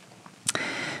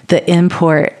the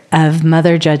import of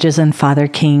Mother Judges and Father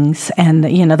Kings. And,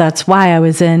 that's why I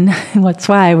was in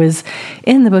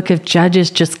the book of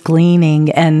Judges, just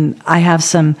gleaning. And I have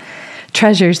some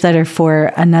treasures that are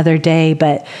for another day,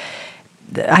 but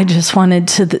I just wanted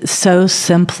to so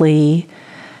simply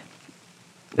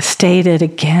state it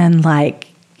again, like,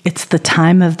 it's the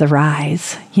time of the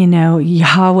rise.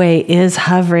 Yahweh is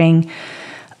hovering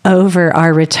over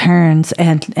our returns,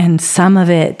 and some of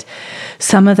that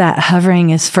hovering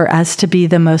is for us to be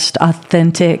the most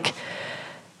authentic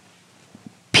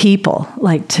people,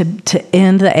 like to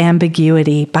end the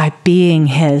ambiguity by being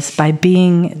his, by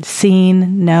being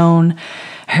seen, known,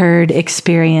 heard,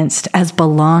 experienced as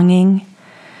belonging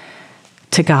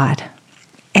to God,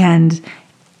 and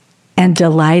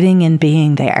delighting in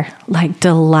being there, like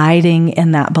delighting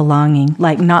in that belonging,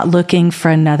 like not looking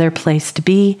for another place to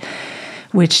be,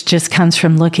 which just comes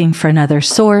from looking for another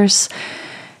source,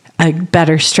 a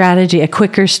better strategy, a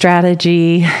quicker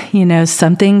strategy,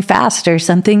 something faster,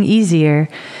 something easier,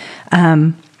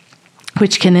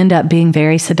 which can end up being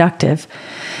very seductive.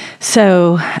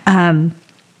 So I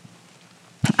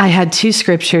had two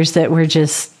scriptures that were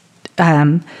just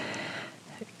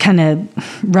kind of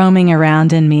roaming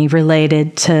around in me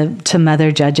related to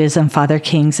Mother Judges and Father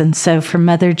Kings. And so for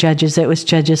Mother Judges, it was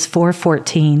Judges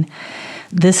 4:14.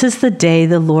 This is the day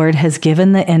the Lord has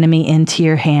given the enemy into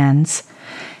your hands.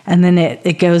 And then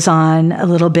it goes on a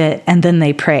little bit, and then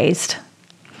they praised.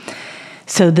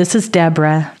 So this is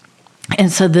Deborah.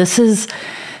 And so this is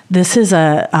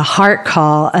a heart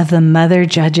call of the Mother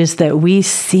Judges, that we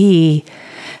see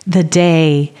the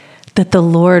day that the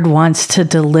Lord wants to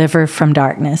deliver from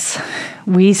darkness.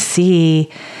 We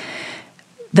see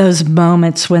those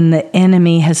moments when the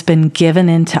enemy has been given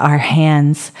into our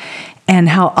hands, and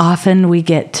how often we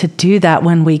get to do that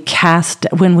when we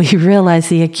realize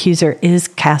the accuser is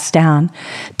cast down,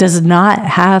 does not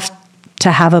have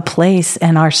to have a place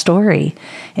in our story,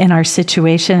 in our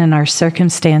situation, in our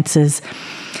circumstances.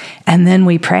 And then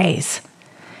we praise.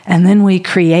 And then we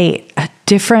create a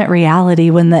different reality.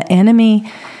 When the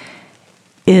enemy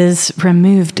is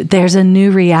removed, there's a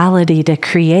new reality to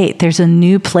create. There's a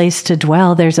new place to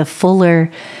dwell. There's a fuller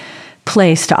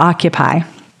place to occupy.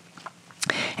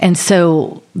 And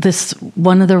so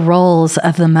one of the roles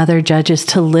of the Mother Judge is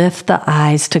to lift the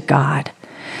eyes to God.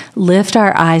 Lift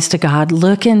our eyes to God.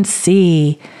 Look and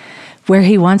see where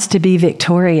he wants to be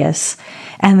victorious.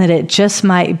 And that it just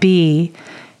might be,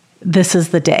 this is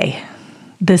the day.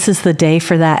 This is the day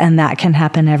for that, and that can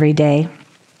happen every day.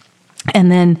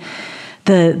 And then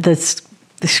the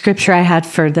scripture I had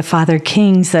for the Father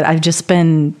Kings that I've just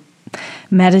been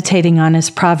meditating on is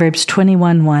Proverbs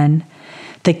 21:1.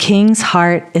 The king's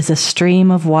heart is a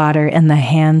stream of water in the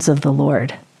hands of the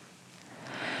Lord.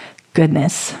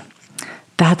 Goodness.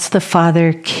 That's the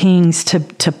Father Kings, to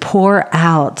pour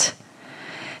out,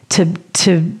 to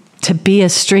be a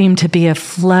stream, to be a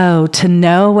flow, to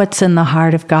know what's in the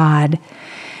heart of God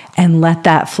and let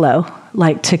that flow,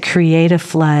 like to create a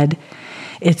flood.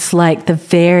 It's like the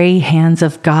very hands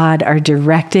of God are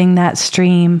directing that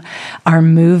stream, are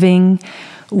moving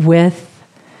with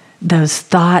those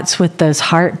thoughts, with those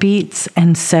heartbeats.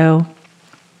 And so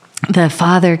the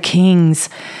Father Kings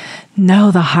know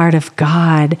the heart of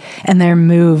God, and they're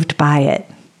moved by it.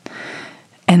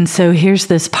 And so here's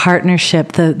this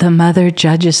partnership, the Mother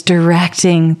Judges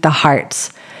directing the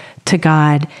hearts to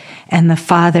God, and the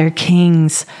Father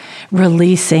Kings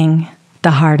releasing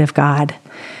the heart of God.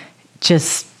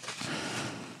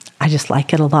 I just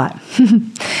like it a lot.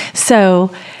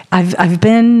 So I've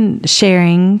been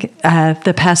sharing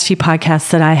the past few podcasts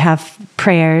that I have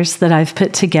prayers that I've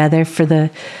put together for the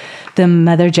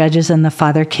Mother Judges and the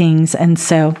Father Kings. And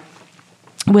so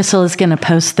Whistle is going to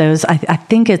post those. I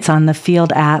think it's on the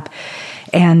Field app.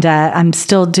 And I'm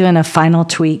still doing a final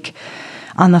tweak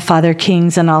on the Father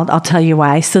Kings, and I'll tell you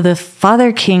why. So the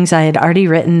Father Kings I had already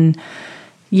written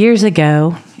years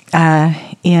ago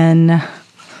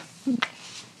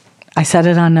I said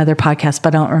it on another podcast,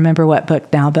 but I don't remember what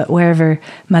book now, but wherever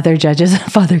Mother Judges and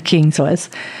Father Kings was.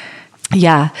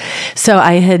 Yeah. So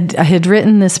I had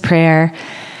written this prayer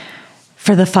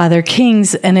for the Father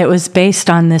Kings, and it was based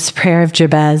on this prayer of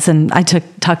Jabez. And I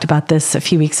talked about this a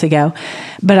few weeks ago,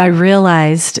 but I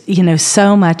realized,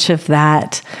 so much of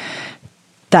that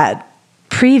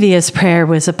previous prayer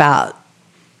was about,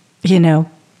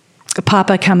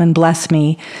 Papa, come and bless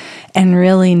me. And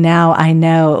really now I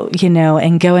know,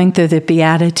 and going through the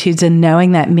Beatitudes and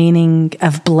knowing that meaning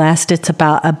of blessed, it's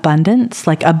about abundance,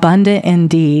 like abundant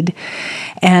indeed.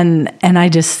 And I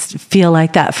just feel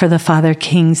like that for the Father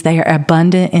Kings, they are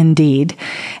abundant indeed.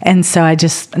 And so I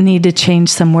just need to change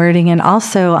some wording. And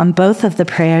also on both of the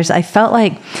prayers, I felt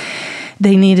like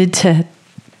they needed to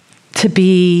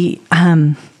be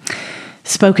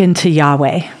spoken to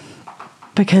Yahweh,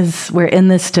 because we're in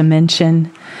this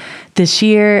dimension this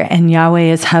year, and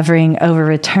Yahweh is hovering over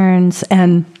returns,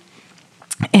 and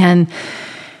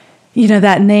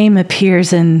that name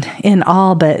appears in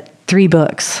all but 3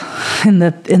 books in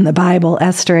the Bible: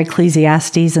 Esther,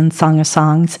 Ecclesiastes, and Song of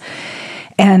Songs.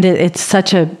 And it's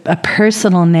such a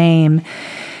personal name,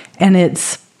 and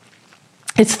it's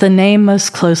the name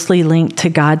most closely linked to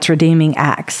God's redeeming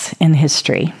acts in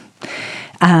history.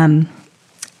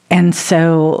 And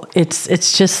so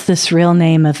it's just this real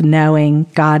name of knowing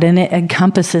God, and it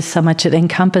encompasses so much. It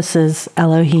encompasses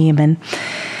Elohim,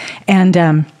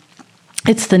 and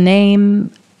it's the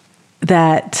name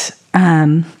that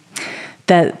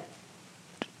that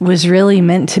was really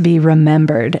meant to be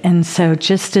remembered. And so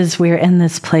just as we're in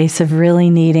this place of really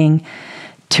needing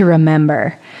to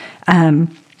remember who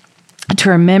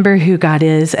God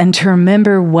is and to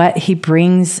remember what he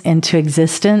brings into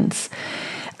existence,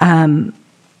 to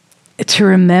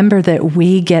remember that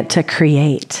we get to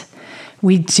create.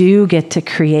 We do get to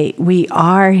create. We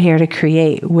are here to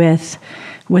create with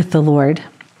the Lord.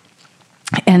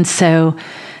 And so,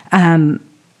 I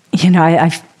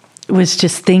was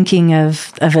just thinking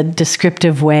of a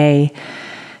descriptive way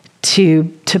to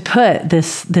put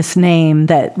this name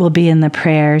that will be in the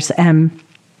prayers. And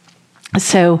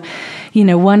so,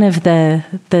 one of the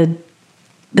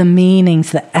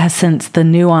meanings, the essence, the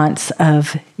nuance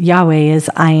of Yahweh is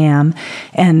I am.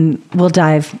 And we'll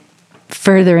dive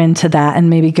further into that and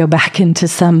maybe go back into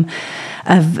some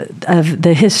of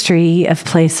the history of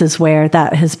places where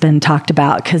that has been talked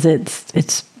about, because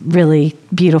it's really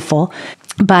beautiful.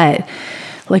 But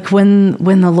like when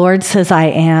the Lord says I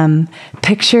am,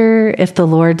 picture if the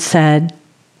Lord said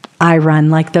I run,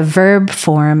 like the verb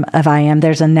form of I am.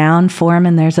 There's a noun form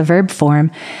and there's a verb form.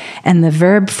 And the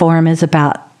verb form is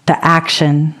about the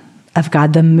action of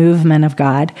God, the movement of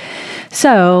God.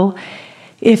 So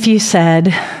if you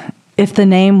said, if the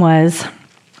name was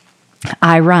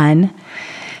I run,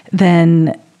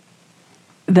 and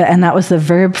that was the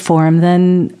verb form,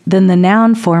 then the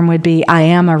noun form would be I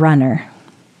am a runner.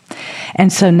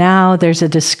 And so now there's a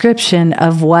description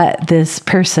of what this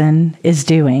person is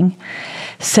doing.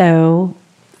 So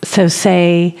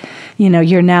say,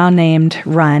 you're now named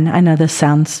Run. I know this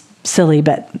sounds silly,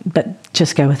 but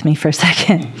just go with me for a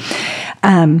second.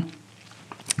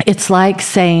 It's like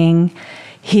saying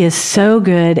he is so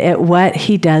good at what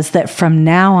he does that from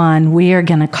now on we are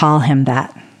going to call him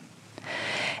that.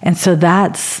 And so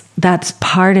that's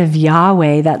part of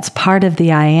Yahweh. That's part of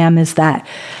the I am, is that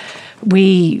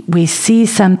we see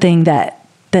something that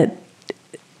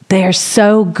they're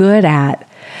so good at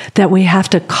that we have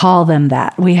to call them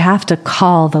that. We have to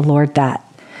call the Lord that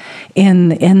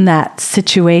in that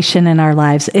situation in our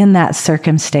lives, in that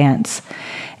circumstance.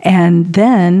 And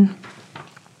then,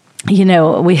 we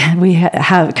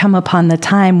have come upon the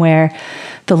time where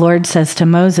the Lord says to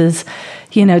Moses,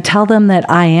 tell them that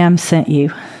I am sent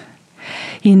you.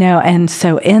 And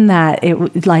so in that,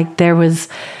 there was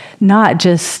not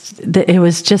just, it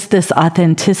was just this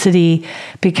authenticity,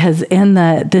 because in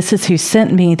this is who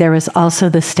sent me, there was also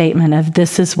the statement of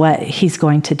this is what he's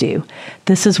going to do.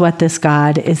 This is what this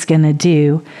God is going to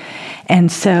do.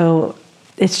 And so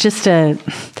it's just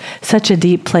such a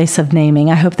deep place of naming.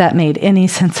 I hope that made any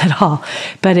sense at all.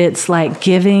 But it's like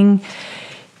giving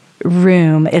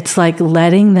room. It's like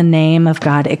letting the name of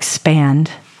God expand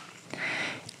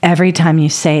every time you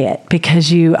say it,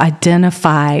 because you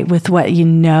identify with what you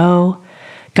know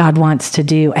God wants to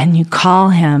do, and you call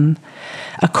him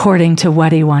according to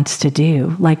what he wants to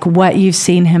do, like what you've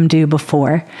seen him do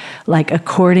before, like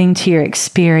according to your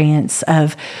experience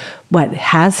of what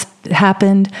has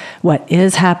happened, what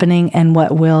is happening, and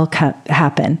what will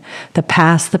happen, the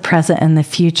past, the present, and the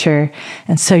future.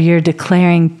 And so you're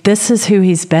declaring, this is who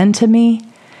he's been to me,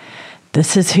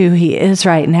 this is who he is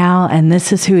right now, and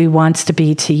this is who he wants to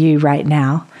be to you right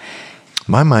now.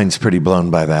 My mind's pretty blown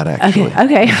by that, actually.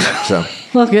 Okay. So,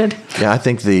 well, good. Yeah, I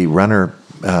think the runner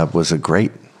was a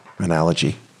great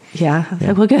analogy.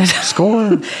 Yeah. Well, good.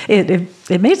 Score.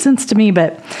 It made sense to me,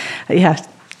 but yeah.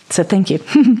 So thank you.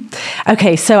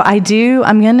 Okay, so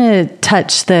I'm going to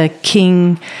touch the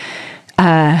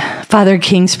Father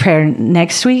King's prayer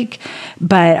next week,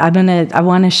 but I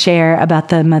want to share about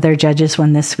the Mother Judges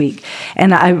one this week.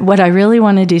 And what I really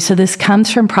want to do, so this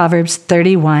comes from Proverbs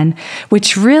 31,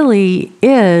 which really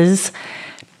is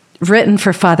written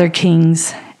for Father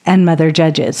Kings and Mother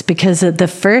Judges, because the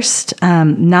first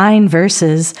 9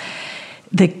 verses,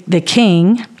 the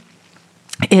king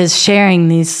is sharing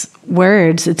these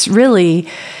words. It's really,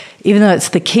 even though it's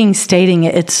the king stating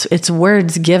it, it's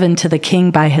words given to the king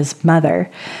by his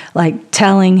mother, like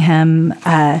telling him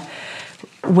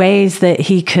ways that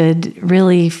he could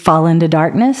really fall into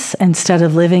darkness instead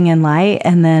of living in light,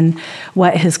 and then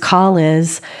what his call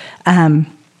is,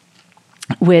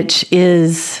 which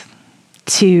is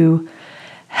to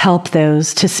help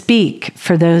those, to speak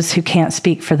for those who can't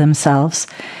speak for themselves,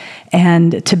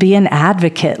 and to be an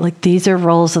advocate. Like, these are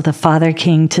roles of the Father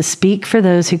King: to speak for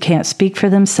those who can't speak for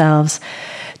themselves,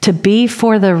 to be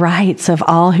for the rights of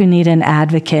all who need an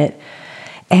advocate,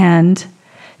 and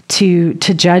to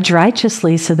judge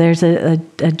righteously. So there's a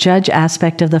judge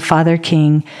aspect of the Father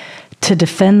King to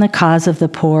defend the cause of the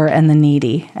poor and the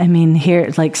needy. I mean,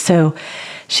 here, like, so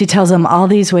she tells him all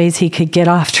these ways he could get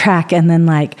off track, and then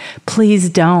like, please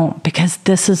don't, because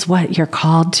this is what you're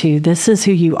called to. This is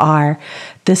who you are.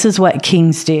 This is what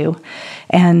kings do.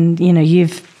 And, you know,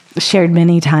 you've shared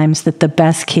many times that the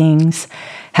best kings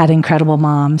had incredible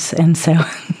moms. And so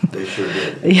they sure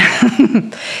did.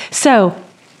 Yeah. So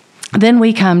then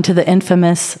we come to the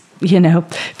infamous, you know,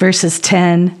 verses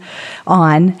 10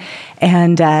 on,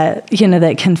 and, you know,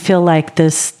 that can feel like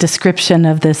this description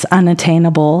of this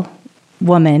unattainable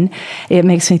woman. It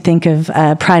makes me think of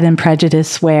Pride and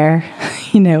Prejudice, where,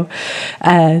 you know,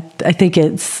 I think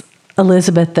it's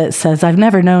Elizabeth that says, I've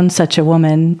never known such a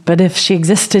woman, but if she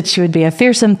existed, she would be a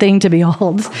fearsome thing to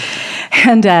behold.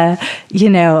 And, you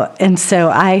know, and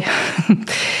so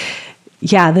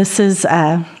yeah, this is,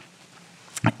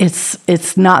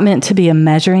 it's not meant to be a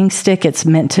measuring stick. It's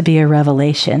meant to be a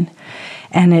revelation.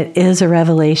 And it is a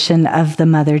revelation of the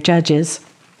mother judges.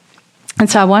 And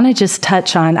so I want to just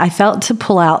touch on, I felt to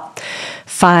pull out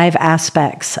 5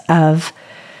 aspects of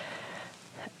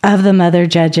the mother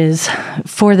judges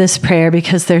for this prayer,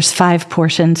 because there's 5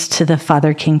 portions to the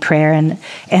Father King prayer.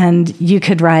 And you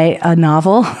could write a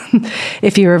novel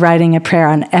if you were writing a prayer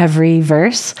on every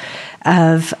verse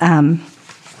of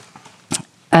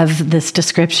this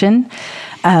description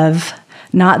of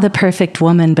not the perfect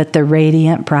woman, but the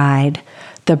radiant bride,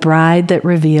 the bride that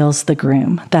reveals the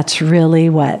groom. That's really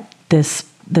what this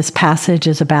passage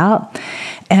is about.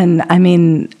 And I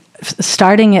mean,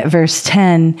 starting at verse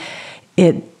 10,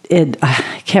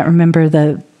 I can't remember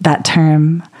that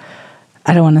term.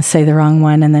 I don't want to say the wrong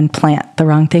one and then plant the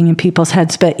wrong thing in people's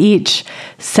heads. But each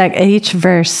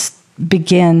verse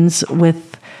begins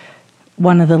with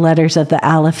one of the letters of the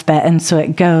alphabet, and so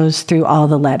it goes through all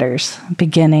the letters,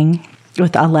 beginning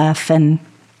with Aleph and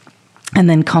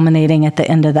then culminating at the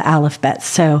end of the alphabet.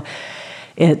 So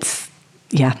it's,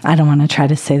 yeah, I don't want to try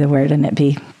to say the word and it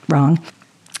be wrong.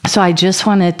 So I just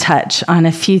want to touch on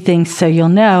a few things so you'll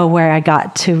know how I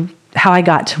got to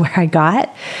where I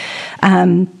got.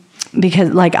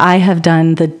 Because like I have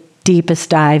done the deepest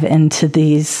dive into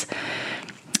these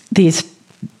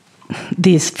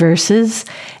verses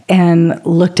and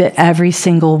looked at every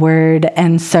single word.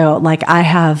 And so like I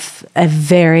have a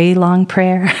very long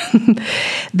prayer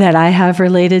that I have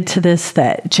related to this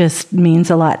that just means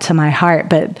a lot to my heart.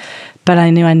 But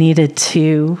I knew I needed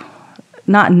to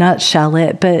not nutshell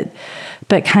it, but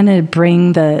kind of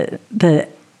bring the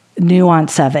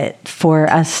nuance of it for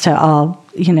us to all,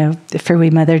 you know, for we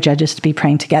mother judges to be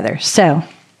praying together. So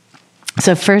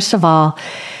first of all,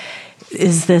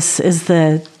 is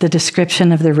the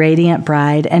description of the radiant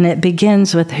bride, and it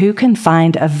begins with, who can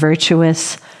find a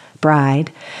virtuous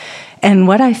bride? And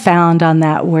what I found on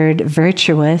that word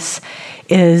virtuous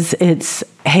is it's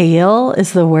Hayil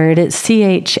is the word. It's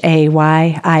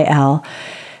Chayil.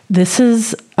 This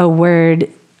is a word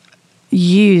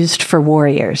used for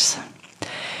warriors.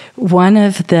 One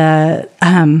of the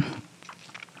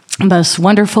most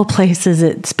wonderful places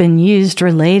it's been used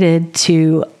related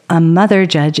to a mother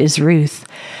judge is Ruth.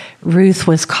 Ruth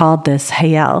was called this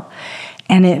Hayil,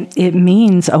 and it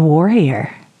means a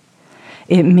warrior.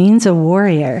 It means a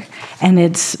warrior, and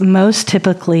it's most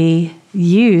typically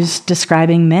used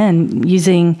describing men,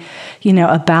 using, you know,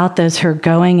 about those who are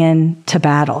going into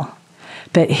battle.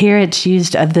 But here it's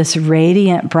used of this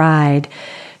radiant bride.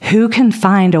 Who can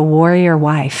find a warrior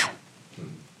wife?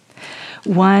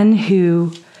 One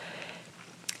who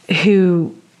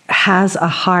has a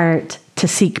heart to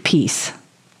seek peace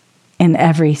in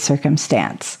every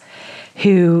circumstance,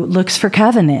 who looks for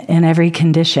covenant in every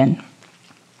condition.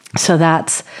 So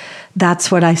that's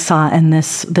what I saw in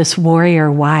this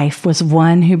warrior wife, was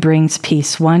one who brings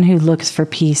peace, one who looks for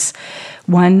peace,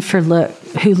 one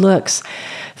who looks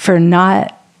for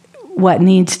not what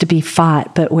needs to be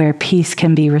fought, but where peace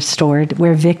can be restored,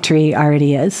 where victory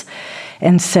already is.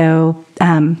 And so,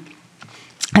 and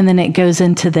then it goes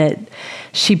into that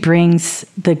she brings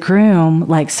the groom,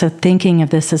 like, so thinking of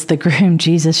this as the groom,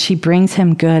 Jesus, she brings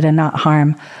him good and not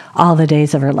harm all the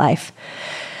days of her life.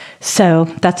 So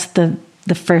that's the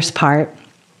first part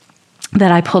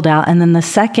that I pulled out. And then the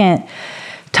second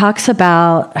talks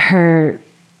about her,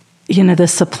 you know, the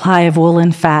supply of wool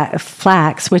and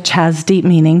flax, which has deep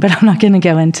meaning, but I'm not going to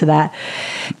go into that,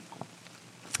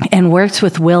 and works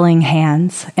with willing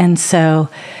hands. And so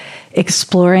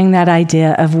exploring that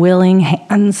idea of willing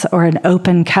hands or an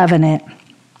open covenant,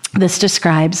 this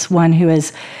describes one who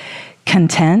is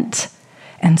content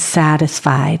and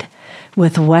satisfied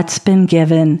with what's been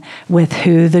given, with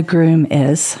who the groom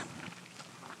is.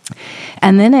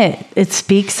 And then it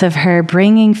speaks of her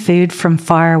bringing food from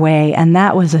far away. And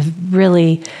that was a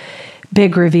really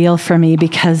big reveal for me,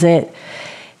 because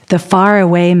the far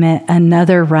away meant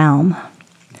another realm.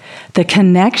 The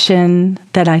connection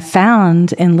that I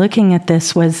found in looking at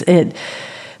this was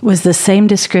the same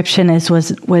description as was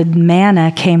when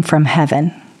manna came from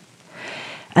heaven.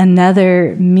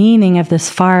 Another meaning of this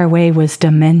far away was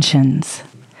dimensions.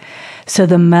 So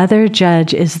the mother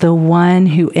judge is the one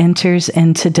who enters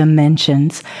into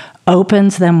dimensions,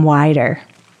 opens them wider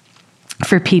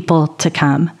for people to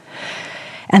come.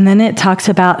 And then it talks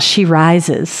about she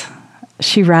rises.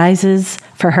 She rises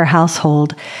for her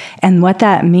household. And what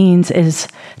that means is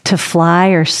to fly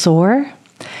or soar.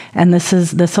 And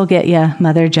this will get you,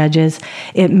 mother judges.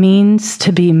 It means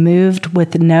to be moved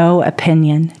with no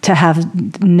opinion, to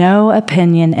have no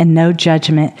opinion and no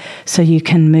judgment, so you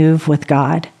can move with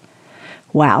God.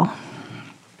 Wow.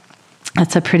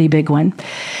 That's a pretty big one.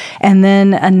 And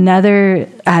then another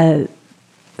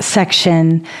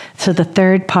section, so the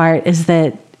third part is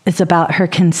that it's about her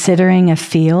considering a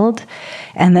field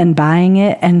and then buying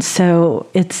it. And so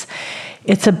it's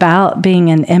about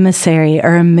being an emissary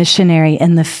or a missionary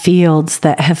in the fields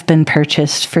that have been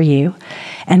purchased for you,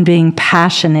 and being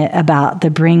passionate about the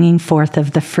bringing forth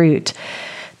of the fruit.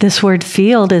 This word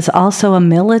field is also a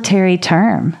military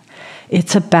term.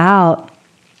 It's about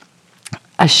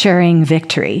assuring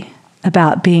victory,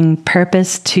 about being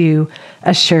purposed to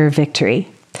assure victory.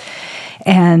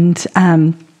 And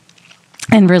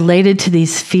related to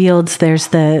these fields, there's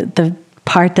the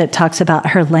part that talks about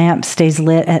her lamp stays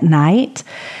lit at night.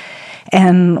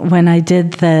 And when I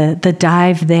did the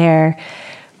dive there,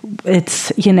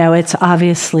 it's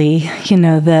obviously,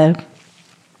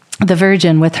 the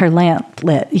Virgin with her lamp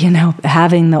lit,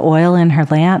 having the oil in her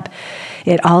lamp.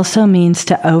 It also means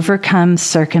to overcome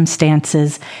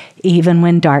circumstances even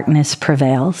when darkness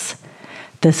prevails.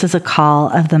 This is a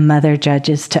call of the mother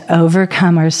judges, to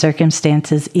overcome our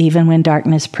circumstances even when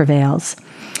darkness prevails.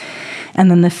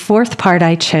 And then the fourth part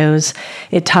I chose,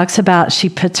 it talks about she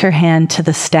puts her hand to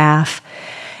the staff,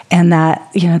 and that,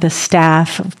 the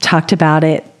staff, talked about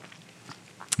it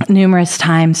numerous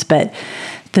times, but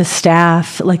the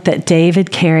staff like that David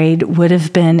carried would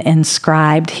have been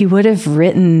inscribed. He would have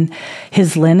written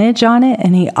his lineage on it,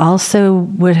 and he also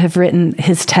would have written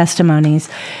his testimonies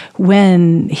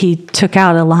when he took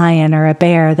out a lion or a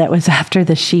bear that was after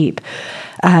the sheep.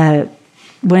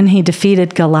 When he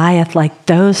defeated Goliath, like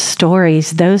those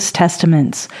stories, those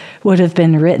testaments would have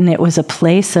been written. It was a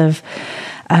place of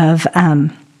the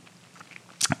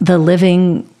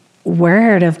living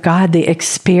word of God. The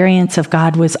experience of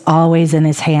God was always in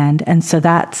his hand. And so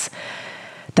that's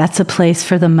a place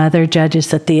for the mother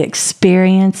judges, that the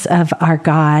experience of our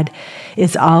God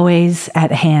is always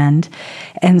at hand.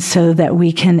 And so that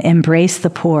we can embrace the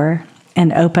poor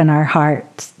and open our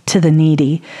hearts to the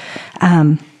needy.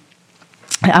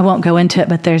 I won't go into it,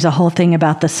 but there's a whole thing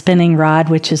about the spinning rod,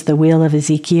 which is the wheel of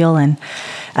Ezekiel. And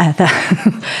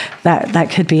that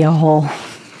could be a whole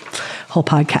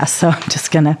podcast, so I'm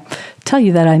just going to tell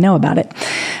you that I know about it.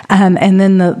 And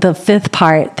then the fifth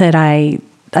part that I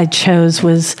chose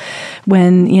was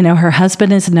when, her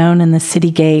husband is known in the city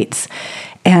gates,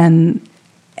 and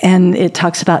it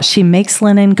talks about she makes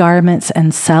linen garments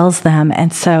and sells them.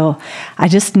 And so I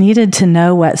just needed to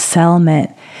know what sell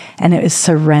meant, and it was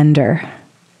surrender.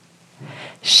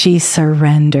 She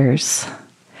surrenders.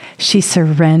 She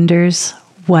surrenders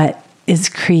what is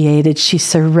created. She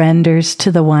surrenders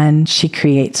to the one she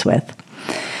creates with.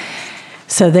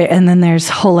 So and then there's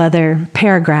whole other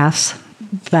paragraphs,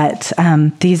 but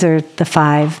these are the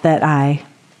 5 that I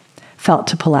felt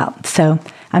to pull out. So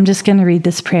I'm just going to read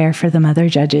this prayer for the mother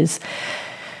judges.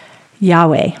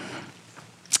 Yahweh,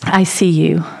 I see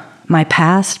you, my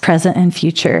past, present, and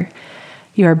future.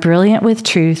 You are brilliant with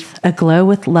truth, aglow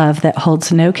with love that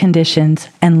holds no conditions,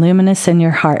 and luminous in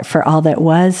your heart for all that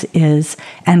was, is,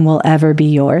 and will ever be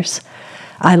yours.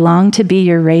 I long to be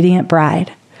your radiant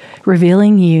bride,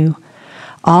 revealing you,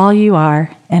 all you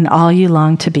are, and all you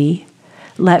long to be.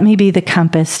 Let me be the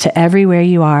compass to everywhere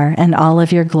you are and all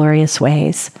of your glorious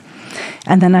ways.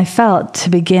 And then I felt to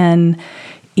begin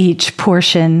each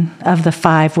portion of the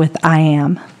 5 with I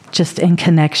am, just in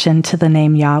connection to the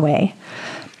name Yahweh.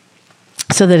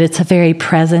 So that it's a very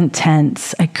present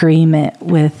tense agreement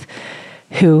with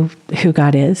who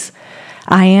God is.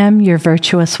 I am your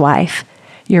virtuous wife,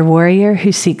 your warrior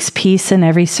who seeks peace in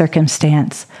every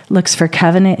circumstance, looks for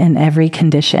covenant in every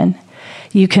condition.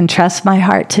 You can trust my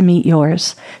heart to meet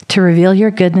yours, to reveal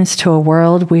your goodness to a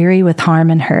world weary with harm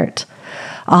and hurt.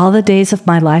 All the days of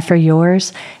my life are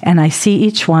yours, and I see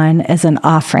each one as an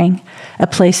offering, a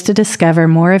place to discover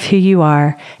more of who you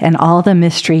are and all the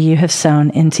mystery you have sown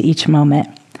into each moment.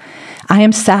 I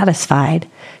am satisfied,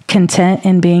 content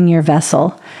in being your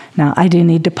vessel. Now, I do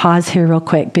need to pause here real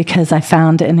quick because I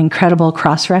found an incredible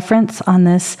cross-reference on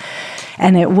this.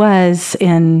 And it was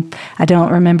in, I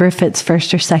don't remember if it's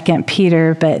 1st or 2nd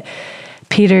Peter, but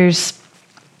Peter's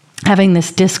having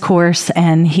this discourse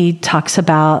and he talks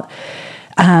about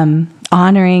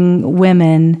honoring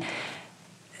women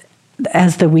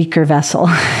as the weaker vessel.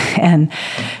 And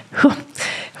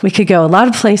we could go a lot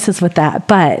of places with that,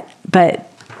 but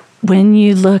when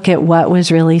you look at what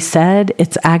was really said,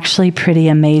 it's actually pretty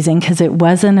amazing because it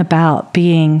wasn't about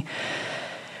being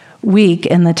weak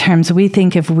in the terms we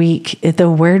think of weak. The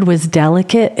word was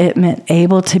delicate. It meant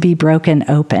able to be broken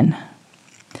open.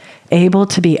 Able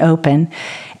to be open.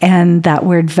 And that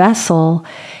word vessel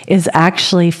is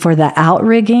actually for the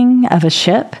outrigging of a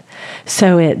ship.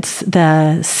 So it's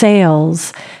the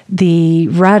sails, the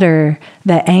rudder,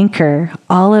 the anchor,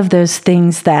 all of those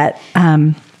things that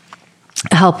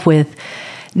help with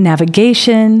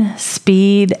navigation,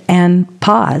 speed, and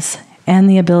pause, and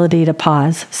the ability to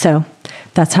pause. So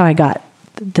that's how I got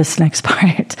this next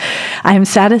part. I am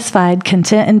satisfied,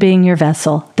 content in being your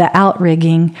vessel, the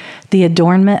outrigging, the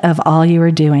adornment of all you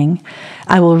are doing.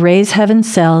 I will raise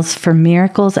heaven's sails for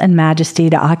miracles and majesty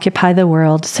to occupy the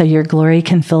world so your glory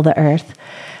can fill the earth.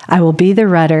 I will be the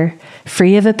rudder,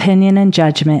 free of opinion and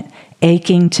judgment,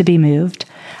 aching to be moved.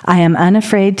 I am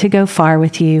unafraid to go far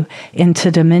with you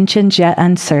into dimensions yet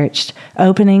unsearched,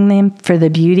 opening them for the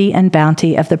beauty and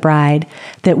bounty of the bride,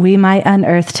 that we might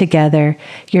unearth together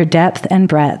your depth and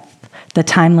breadth, the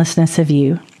timelessness of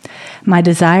you. My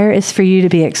desire is for you to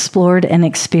be explored and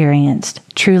experienced,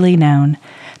 truly known,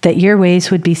 that your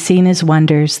ways would be seen as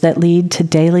wonders that lead to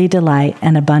daily delight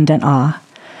and abundant awe.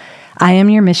 I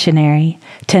am your missionary,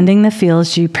 tending the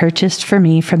fields you purchased for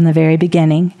me from the very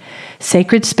beginning,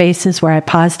 sacred spaces where I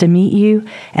pause to meet you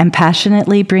and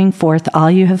passionately bring forth all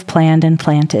you have planned and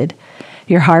planted.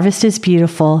 Your harvest is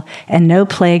beautiful, and no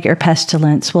plague or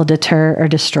pestilence will deter or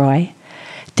destroy.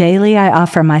 Daily I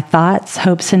offer my thoughts,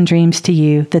 hopes, and dreams to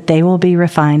you, that they will be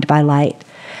refined by light.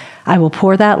 I will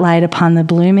pour that light upon the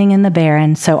blooming and the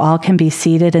barren, so all can be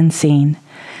seeded and seen.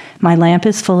 My lamp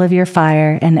is full of your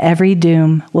fire, and every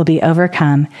doom will be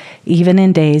overcome, even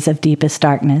in days of deepest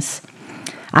darkness.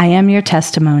 I am your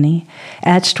testimony,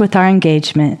 etched with our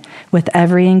engagement, with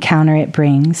every encounter it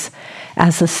brings.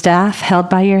 As the staff held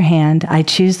by your hand, I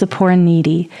choose the poor and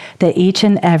needy, that each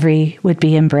and every would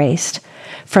be embraced.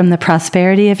 From the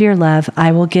prosperity of your love,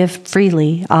 I will give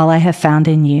freely all I have found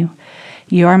in you.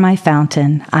 You are my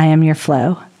fountain, I am your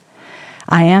flow.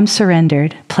 I am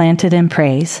surrendered, planted in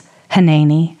praise,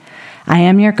 Hanani. I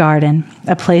am your garden,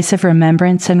 a place of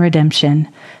remembrance and redemption.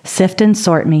 Sift and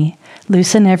sort me,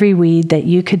 loosen every weed that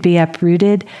you could be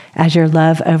uprooted as your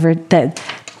love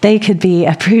they could be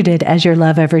uprooted as your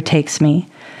love overtakes me.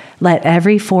 Let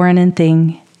every foreign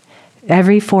thing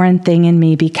in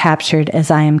me be captured as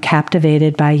I am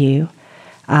captivated by you.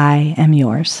 I am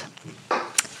yours,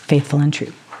 faithful and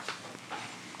true.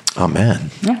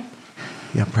 Amen. Yeah.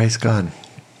 Yeah, praise God.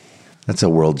 That's a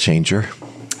world changer.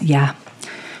 Yeah.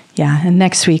 Yeah. And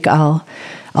next week I'll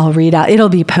read out, it'll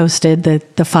be posted,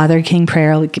 the Father King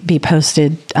prayer will be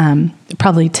posted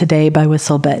probably today by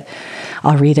Whistle, but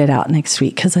I'll read it out next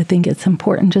week because I think it's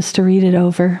important just to read it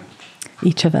over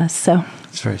each of us. So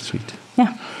it's very sweet.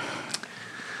 Yeah.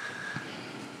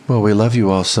 Well, we love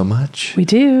you all so much. We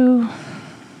do.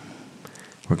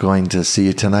 We're going to see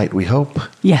you tonight, we hope.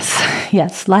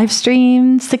 Yes. Live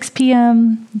stream, 6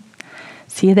 p.m.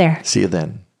 See you there. See you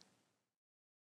then.